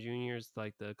 Robbie Downey Jr. is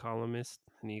like the columnist,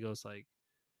 and he goes like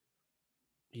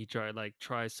he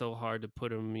tries so hard to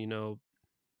put him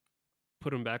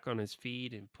back on his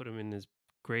feet and put him in this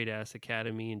great ass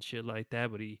academy and shit like that.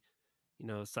 But he,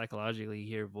 psychologically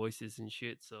hear voices and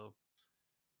shit, so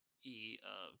he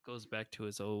goes back to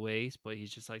his old ways. But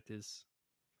he's just like this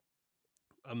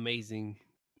amazing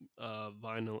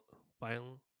violin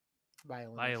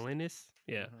Violinist. violinist.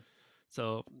 Yeah. Hmm.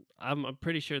 So I'm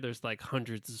pretty sure there's like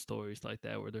hundreds of stories like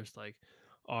that where there's like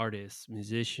artists,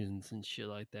 musicians, and shit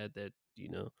like that that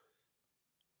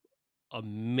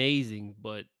amazing,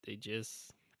 but they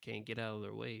just can't get out of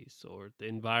their ways or the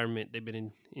environment. They've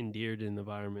been endeared in the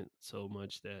environment so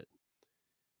much that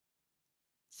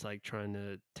it's like trying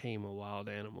to tame a wild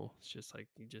animal. It's just like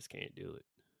you just can't do it.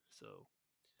 So,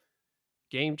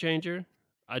 game changer.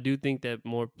 I do think that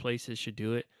more places should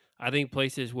do it. I think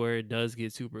places where it does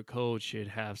get super cold should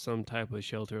have some type of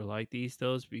shelter like these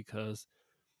those because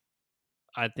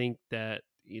I think that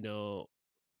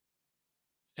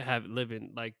have live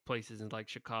in like places in like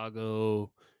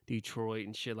Chicago, Detroit,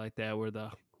 and shit like that,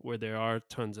 where there are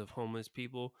tons of homeless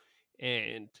people,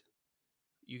 and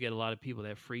you get a lot of people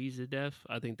that freeze to death.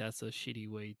 I think that's a shitty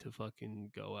way to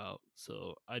fucking go out.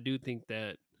 So I do think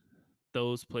that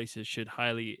those places should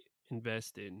highly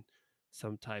invest in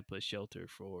some type of shelter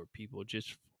for people.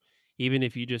 Just even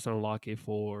if you just unlock it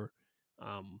for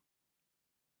um,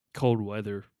 cold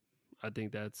weather, I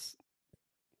think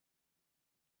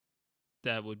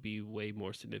that would be way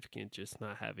more significant. Just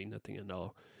not having nothing at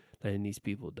all, letting these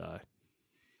people die.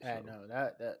 Yeah, So no,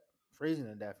 that freezing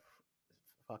to death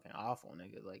is fucking awful,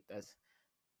 nigga. Like that.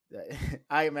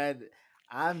 I imagine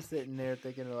I'm sitting there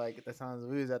thinking like at the times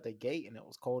we was at the gate and it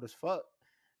was cold as fuck.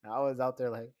 And I was out there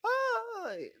like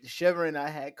like, shivering. I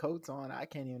had coats on. I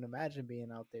can't even imagine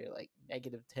being out there like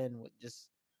 -10 with just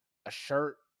a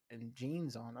shirt and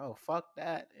jeans on. Oh fuck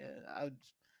that! Yeah,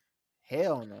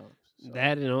 hell no. So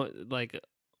that like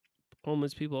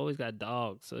homeless people always got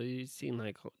dogs, so you seen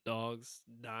like dogs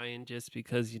dying just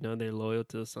because they're loyal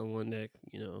to someone that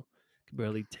can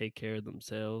barely take care of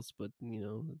themselves, but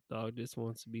the dog just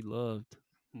wants to be loved.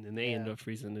 and then they end Yeah. up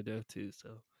freezing to death too.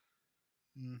 So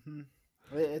Hmm.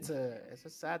 It's a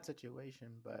sad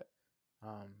situation, but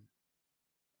um,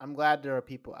 I'm glad there are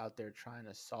people out there trying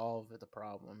to solve the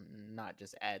problem and not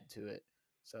just add to it.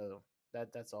 So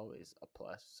that's always a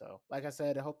plus. So like I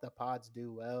said, I hope the pods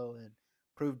do well and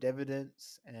prove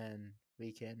dividends, and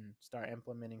we can start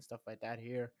implementing stuff like that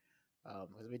here.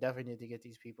 Because we definitely need to get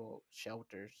these people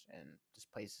shelters and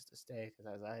just places to stay.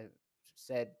 Because as I've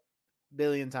said a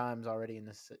billion times already in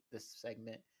this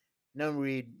segment, no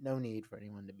need for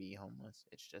anyone to be homeless.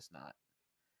 It's just not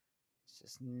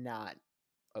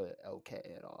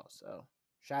okay at all. So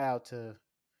shout out to,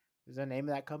 is there a name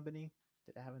of that company?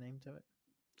 Did it have a name to it?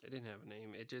 it didn't have a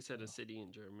name. It just had a Oh, city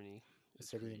in Germany. the It's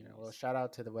city pretty in there. Well, nice. shout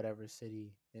out to the whatever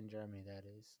city in Germany that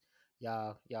is.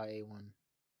 Y'all A1.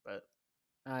 But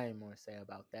I ain't more to say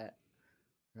about that.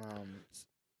 Um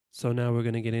So now we're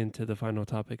gonna get into the final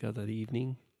topic of the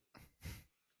evening,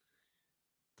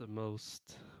 the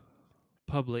most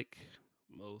public,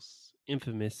 most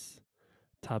infamous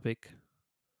topic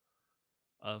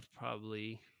of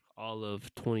probably all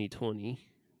of 2020,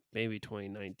 maybe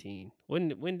 2019.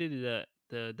 When did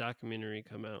the documentary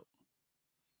come out?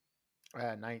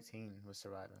 19 was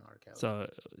surviving R. Kelly. So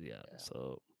yeah, Yeah.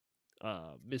 so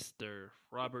Mr.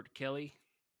 Robert Kelly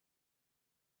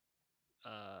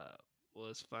uh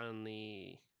was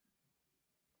finally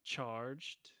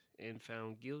charged and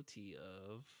found guilty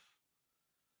of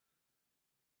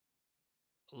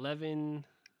 11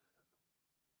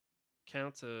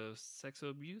 counts of sexual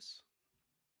abuse.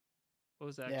 What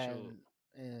was the Yeah, actual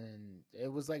and it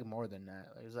was like more than that.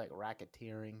 It was like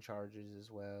racketeering charges as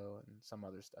well and some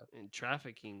other stuff. and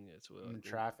trafficking as well, I And think.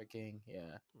 trafficking,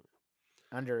 yeah.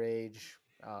 Underage,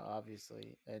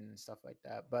 obviously, and stuff like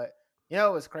that. But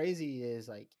what's crazy is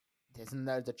like, isn't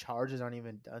that the charges aren't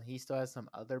even done? He still has some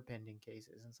other pending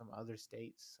cases in some other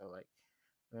states. So like,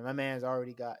 I mean, my man's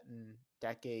already gotten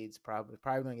decades, probably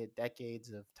gonna get decades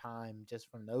of time just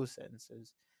from those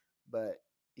sentences. But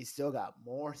he still got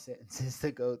more sentences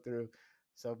to go through.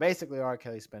 So basically, R.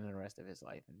 Kelly's spending the rest of his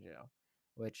life in jail,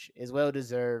 which is well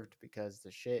deserved because the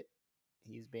shit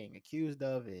he's being accused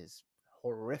of is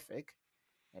horrific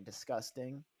and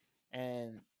disgusting.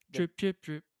 And the Drip, drip,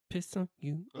 drip, piss on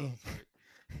you. Oh,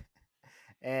 sorry.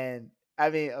 and I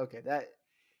mean, okay, that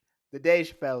the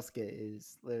Dave Chappelle skit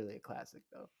is literally a classic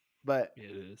though. But Yeah,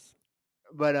 it is.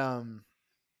 but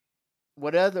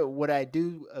what I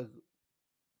do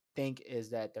think is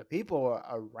that the people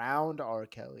around R.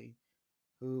 Kelly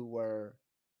who were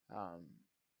um,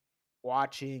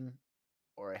 watching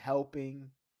or helping,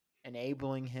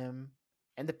 enabling him,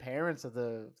 and the parents of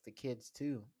the kids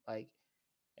too. Like,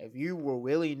 if you were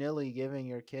willy nilly giving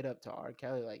your kid up to R.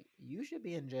 Kelly, like you should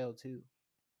be in jail too.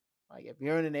 Like, if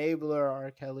you're an enabler,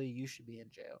 R. Kelly, you should be in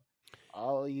jail.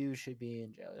 All you should be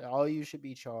in jail. All you should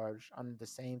be charged on the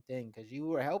same thing because you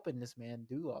were helping this man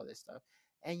do all this stuff.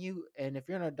 And if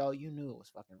you're an adult, you knew it was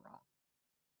fucking wrong.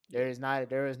 Yeah.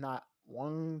 There is not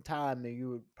one time that you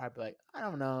would probably be like, I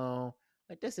don't know,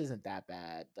 like this isn't that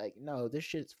bad. Like, no, this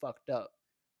shit's fucked up.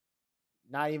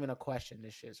 Not even a question.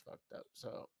 This shit's fucked up.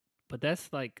 So But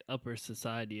that's like upper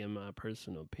society, in my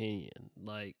personal opinion.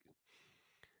 Like,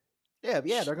 yeah,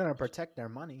 sh- they're gonna protect their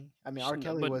money. I mean, R.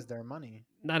 Kelly but was their money.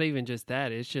 not even just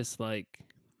that. It's just like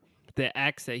the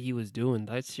acts that he was doing.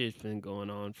 That shit's been going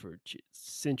on for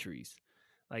centuries.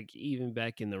 Like even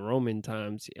back in the Roman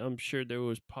times, I'm sure there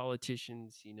was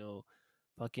politicians,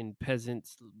 fucking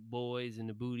peasants, boys in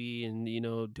the booty, and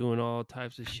doing all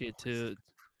types of shit to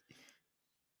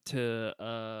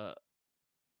uh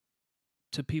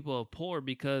to people of poor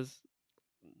because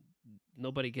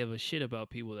nobody gave a shit about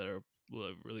people that are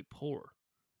really poor.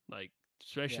 Like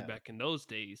especially Yeah, back in those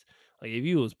days, like if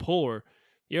you was poor,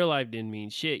 your life didn't mean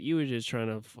shit. You were just trying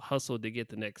to hustle to get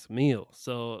the next meal.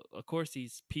 So of course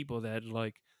these people that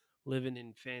like living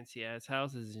in fancy ass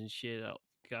houses and shit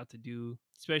got to do,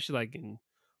 especially like in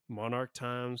monarch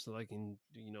times, like in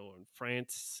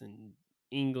France and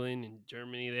England and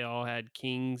Germany, they all had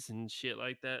kings and shit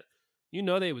like that.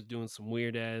 They was doing some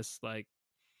weird ass like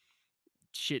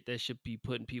shit that should be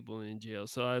putting people in jail.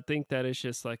 So I think that it's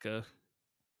just like a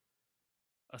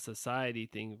society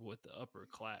thing with the upper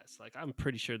class. Like I'm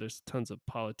pretty sure there's tons of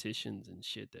politicians and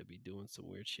shit that be doing some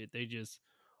weird shit. They just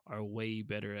are way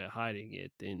better at hiding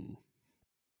it than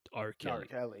R. R. Kelly.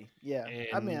 Kelly. Yeah,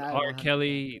 I mean, And I R. 100% get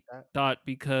Kelly that. thought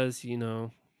because,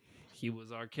 he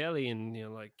was R. Kelly and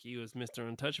like he was Mr.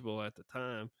 Untouchable at the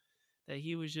time, that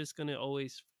he was just gonna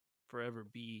always forever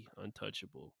be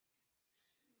untouchable.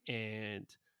 And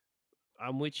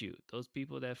I'm with you. Those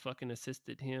people that fucking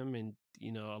assisted him and,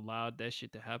 allowed that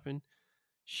shit to happen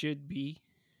should be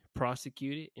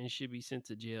prosecuted and should be sent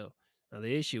to jail. Now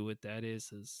the issue with that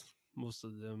is most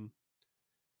of them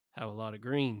have a lot of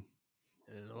green,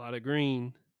 and a lot of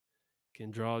green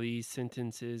can draw these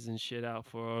sentences and shit out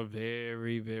for a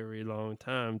very, very long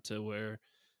time to where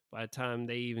by the time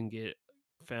they even get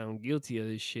found guilty of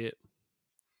this shit,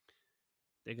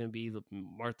 they're gonna be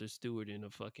Martha Stewart in a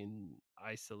fucking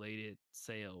isolated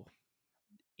cell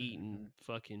eating Hmm.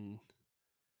 fucking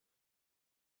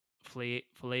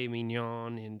filet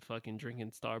mignon and fucking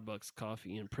drinking Starbucks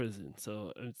coffee in prison.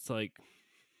 So it's like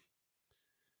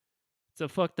it's a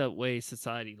fucked up way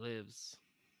society lives,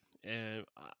 and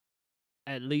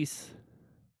at least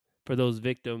for those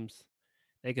victims,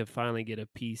 they could finally get a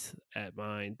peace at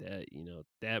mind that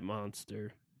that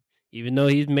monster, even though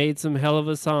he's made some hell of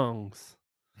a songs,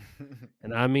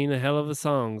 and I mean a hell of a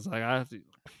songs. Like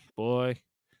boy,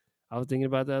 I was thinking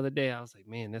about the other day. I was like,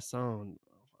 man, that song.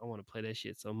 I want to play that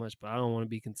shit so much, but I don't want to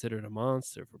be considered a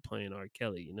monster for playing R.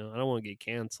 Kelly. I don't want to get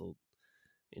canceled.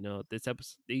 This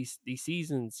episode, these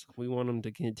seasons, we want them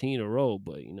to continue to roll,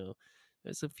 but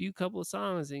there's a few couple of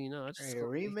songs, and I Hey, just a go,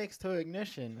 remix to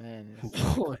Ignition, man,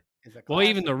 boy, is a boy,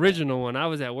 even the classic, man. original one. I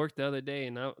was at work the other day,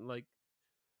 and I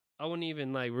wasn't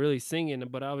even like really singing,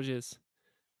 but I was just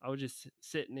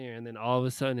sitting there, and then all of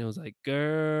a sudden it was like,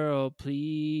 "Girl,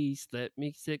 please let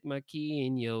me stick my key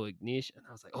in your ignition." And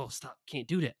I was like, "Oh, stop! Can't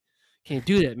do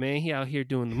that, man. He out here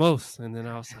doing the most." And then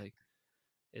I was like,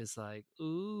 "It's like,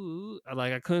 ooh,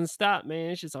 I couldn't stop,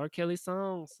 man. It's just R. Kelly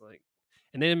songs, like."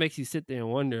 And then it makes you sit there and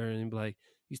wonder, and be like,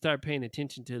 you start paying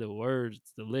attention to the words,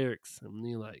 the lyrics, and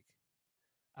you're like,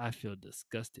 I feel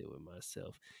disgusted with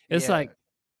myself. It's Yeah, like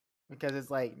because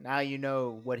it's like now you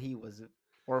know what he was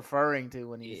referring to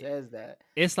when he it, says that.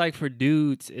 it's like for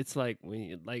dudes, it's like when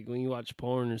you watch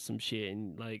porn or some shit,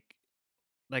 and like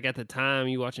at the time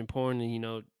you watching porn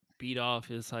and beat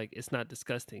off, it's like it's not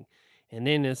disgusting, and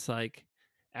then it's like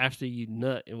after you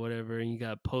nut and whatever, and you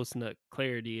got post nut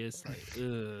clarity, it's like,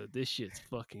 ugh, this shit's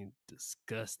fucking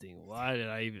disgusting. Why did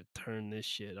I even turn this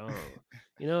shit on?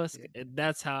 Yeah.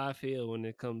 That's how I feel when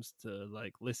it comes to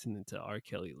like listening to R.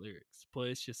 Kelly lyrics, but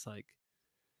it's just like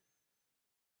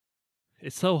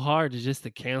it's so hard to just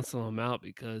to cancel him out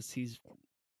because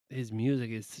his music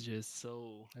is just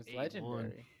so It's A1.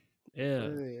 legendary. It's Yeah.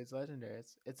 literally it's legendary.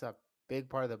 It's a big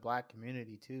part of the black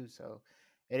community too, so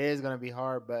it is gonna be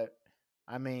hard. But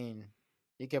I mean,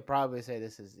 you could probably say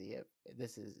this is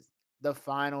the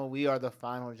final. We are the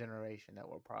final generation that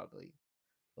will probably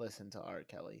listen to R.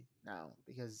 Kelly now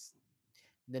because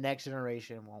the next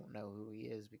generation won't know who he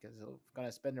is because he's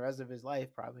gonna spend the rest of his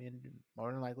life probably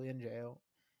more than likely in jail,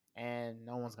 and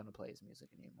no one's gonna play his music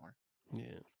anymore.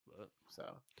 Yeah. But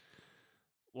So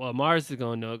well, Mars is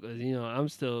gonna know because I'm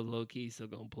still low key still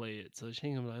gonna play it. So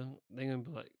she gonna be like, they're gonna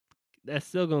be like, that's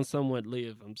still gonna somewhat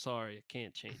live. I'm sorry, I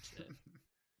can't change that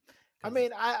I because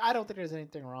mean, I don't think there's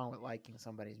anything wrong with liking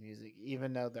somebody's music,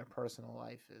 even though their personal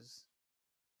life is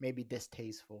maybe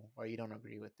distasteful or you don't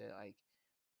agree with it. Like,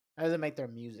 that doesn't make their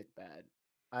music bad.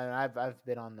 I've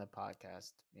been on the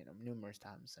podcast, numerous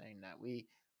times saying that we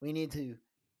need to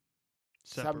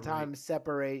separate. sometimes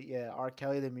separate, yeah, R.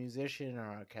 Kelly the musician or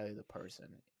R. Kelly the person.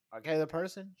 R. Kelly the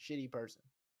person, shitty person,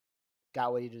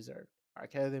 got what he deserved. R.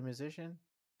 Kelly the musician,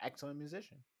 excellent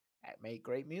musician, made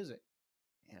great music.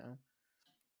 You know,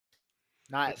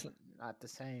 not It's not the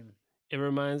same. it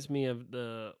reminds me of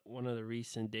the one of the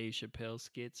recent Dave Chappelle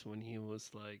skits when he was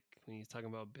like when he was talking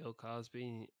about Bill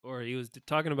Cosby, or he was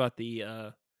talking about the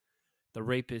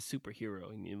rapist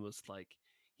superhero, and it was like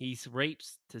he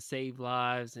rapes to save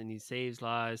lives and he saves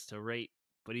lives to rape,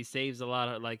 but he saves a lot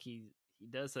of like he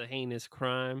does a heinous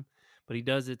crime, but he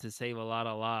does it to save a lot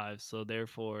of lives. So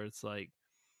therefore, it's uh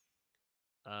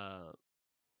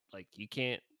like you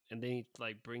can't. And then he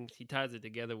like he ties it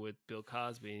together with Bill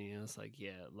Cosby, and it's like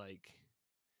yeah, like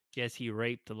yes, he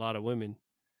raped a lot of women,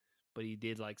 but he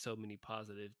did like so many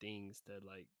positive things that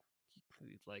like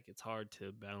it's hard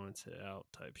to balance it out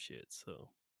type shit. So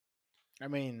I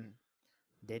mean,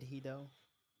 did he though?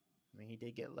 I mean, he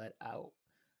did get let out,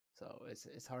 so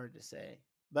it's hard to say.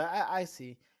 But I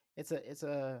see it's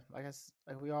a like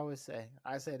we always say.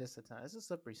 I say this a ton. It's a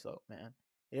slippery slope, man.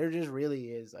 There just really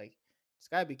is. Like,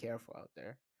 just gotta be careful out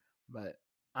there. But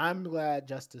I'm glad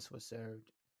justice was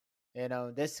served.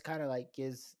 This kind of like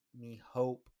gives me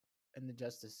hope in the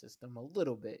justice system a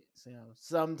little bit. So,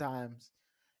 sometimes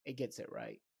it gets it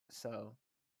right. So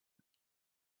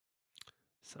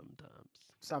sometimes.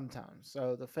 sometimes.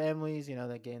 So the families,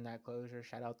 they're getting that closure.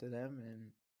 Shout out to them, and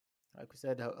like we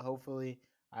said, hopefully,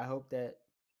 I hope that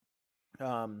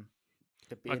um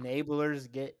the Like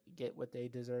enablers get what they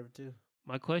deserve too.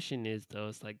 My question is though,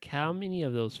 it's like how many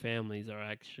of those families are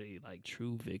actually like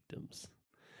true victims?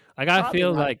 Like I Probably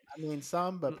feel not. like I mean,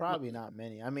 some, but l- l- probably not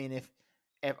many. I mean, if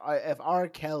R.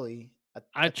 Kelly,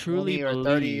 I a truly 20 or 30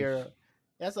 believe year,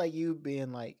 that's like you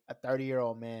being like a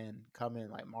 30-year-old man coming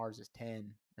like Mars is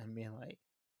 10 and being like,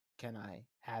 "Can I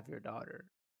have your daughter?"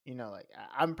 You know, like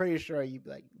I'm pretty sure you'd be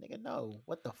like, "Nigga, no,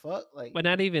 what the fuck?" Like, but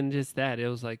not even just that. It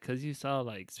was like cuz you saw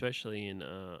like especially in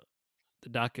the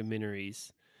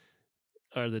documentaries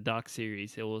or the doc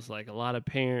series, it was like a lot of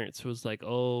parents was like,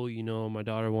 "Oh, my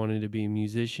daughter wanted to be a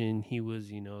musician." He was,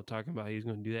 talking about he was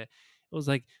going to do that. It was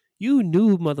like you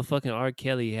knew motherfucking R.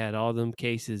 Kelly had all them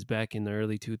cases back in the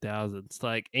early 2000s,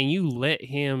 like, and you let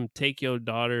him take your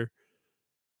daughter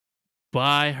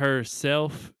by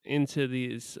herself into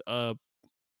these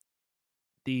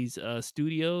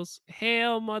studios?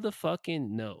 Hell motherfucking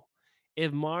no.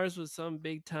 If Mars was some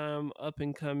big time up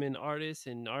and coming artist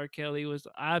and R. Kelly was,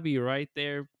 I'd be right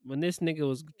there. When this nigga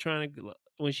was trying to,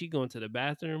 when she going to the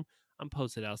bathroom, I'm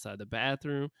posted outside the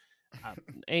bathroom. I,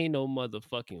 ain't no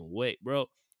motherfucking way, bro.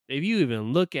 If you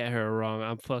even look at her wrong,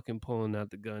 I'm fucking pulling out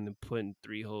the gun and putting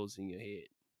 3 holes in your head.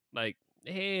 Like,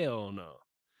 hell no.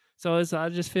 So I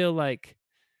just feel like,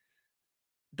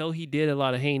 though he did a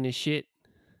lot of heinous shit,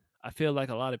 I feel like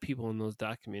a lot of people in those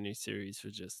documentary series were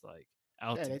just like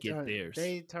out yeah, to get theirs.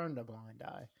 they turned a blind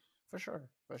eye, for sure,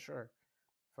 for sure,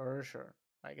 for sure.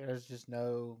 Like, there's just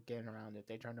no getting around it.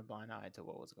 They turned a blind eye to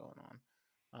what was going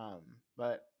on.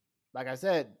 But like I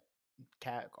said,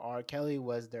 R. Kelly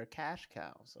was their cash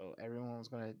cow, so everyone was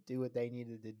going to do what they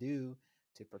needed to do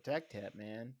to protect him,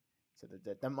 man, so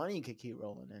that the money could keep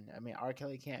rolling. And I mean, R.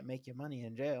 Kelly can't make you money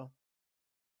in jail,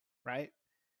 right?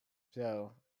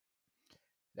 So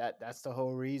that's the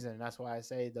whole reason. That's why I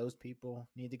say those people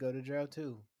need to go to jail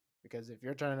too. Because if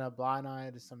you're turning a blind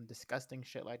eye to some disgusting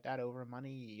shit like that over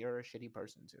money, you're a shitty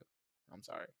person too. I'm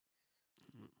sorry,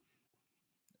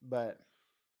 but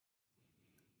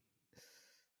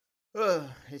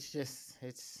it's just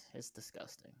it's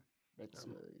disgusting. It's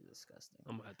I'm, really disgusting.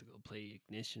 I'm gonna have to go play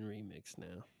Ignition Remix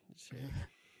now. Shit.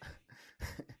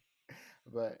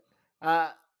 But uh,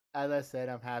 as I said,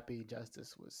 I'm happy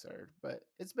justice was served. But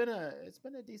it's been a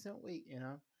decent week.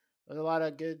 There's a lot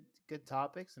of good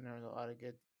topics, and there's a lot of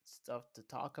good stuff to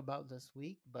talk about this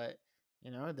week. But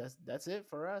that's it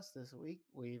for us this week.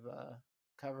 We've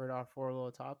covered our four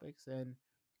little topics and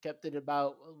kept it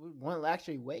about we went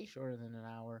actually way shorter than an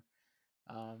hour.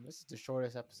 This is the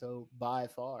shortest episode by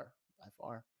far, by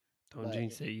far. Don't But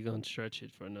jinx say you're gonna stretch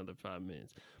it for another 5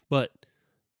 minutes. But,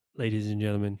 ladies and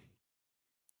gentlemen,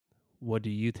 what do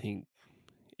you think?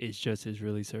 Is justice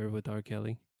really served with R.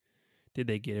 Kelly? Did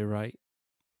they get it right?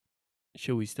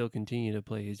 Should we still continue to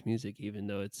play his music even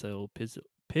though it's so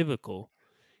pivotal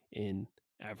in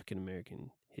African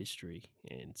American history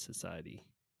and society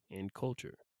and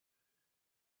culture?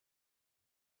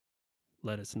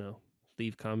 Let us know.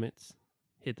 Leave comments,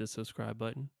 hit the subscribe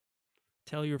button,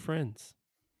 tell your friends,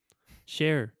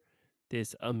 share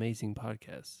this amazing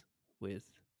podcast with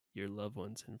your loved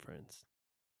ones and friends.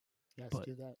 yes, But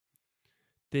do that.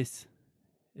 this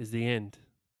is the end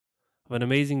of an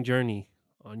amazing journey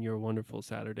on your wonderful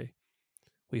Saturday.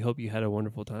 We hope you had a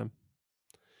wonderful time.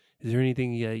 Is there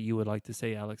anything you would like to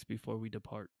say, Alex, before we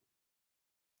depart?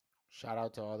 Shout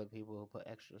out to all the people who put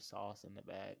extra sauce in the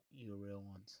bag. You real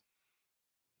ones.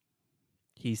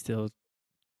 He still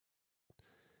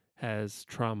has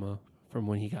trauma from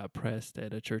when he got pressed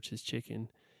at a Church's Chicken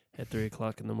at 3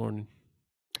 o'clock in the morning.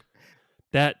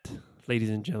 That, ladies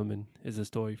and gentlemen, is a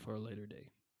story for a later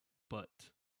day. But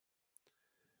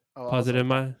Oh, also positive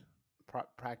mind.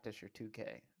 practice your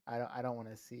 2K. I don't want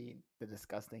to see the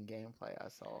disgusting gameplay I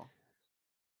saw.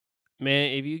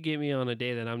 Man, if you get me on a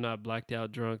day that I'm not blacked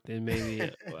out drunk, then maybe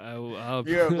I'll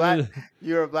you're a black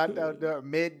you're a blacked out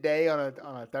midday on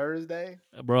a Thursday.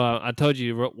 Bro, I told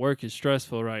you work is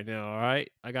stressful right now, all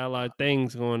right? I got a lot Uh, of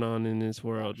things going on in this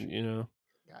world, gotcha,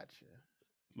 gotcha.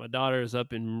 My daughter is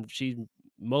up and she's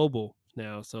mobile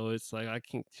now, so it's like I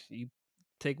can't you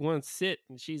take one sit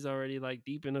and she's already like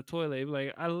deep in the toilet.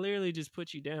 Like I literally just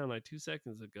put you down like 2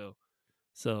 seconds ago.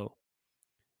 So,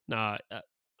 nah,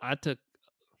 I took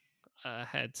I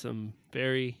had some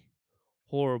very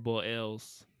horrible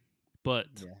L's, but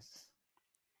Yes,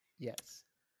 yes.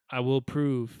 I will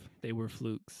prove they were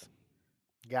flukes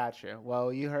Gotcha.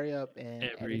 Well, you hurry up and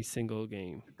every edit. single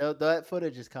game. That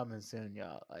footage is coming soon,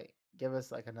 y'all. Like, give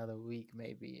us like another week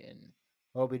maybe, and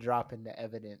we'll be dropping the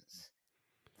evidence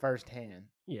firsthand.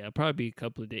 Yeah, probably be a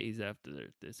couple of days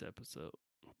after this episode.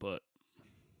 But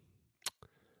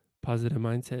positive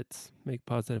mindsets make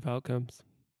positive outcomes.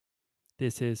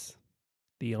 This is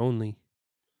the only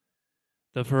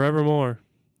the Forevermore,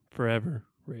 Forever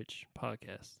Rich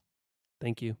podcast.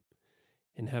 Thank you,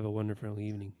 and have a wonderful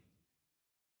evening.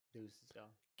 Deuces, y'all.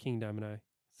 King Diamond I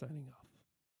signing off.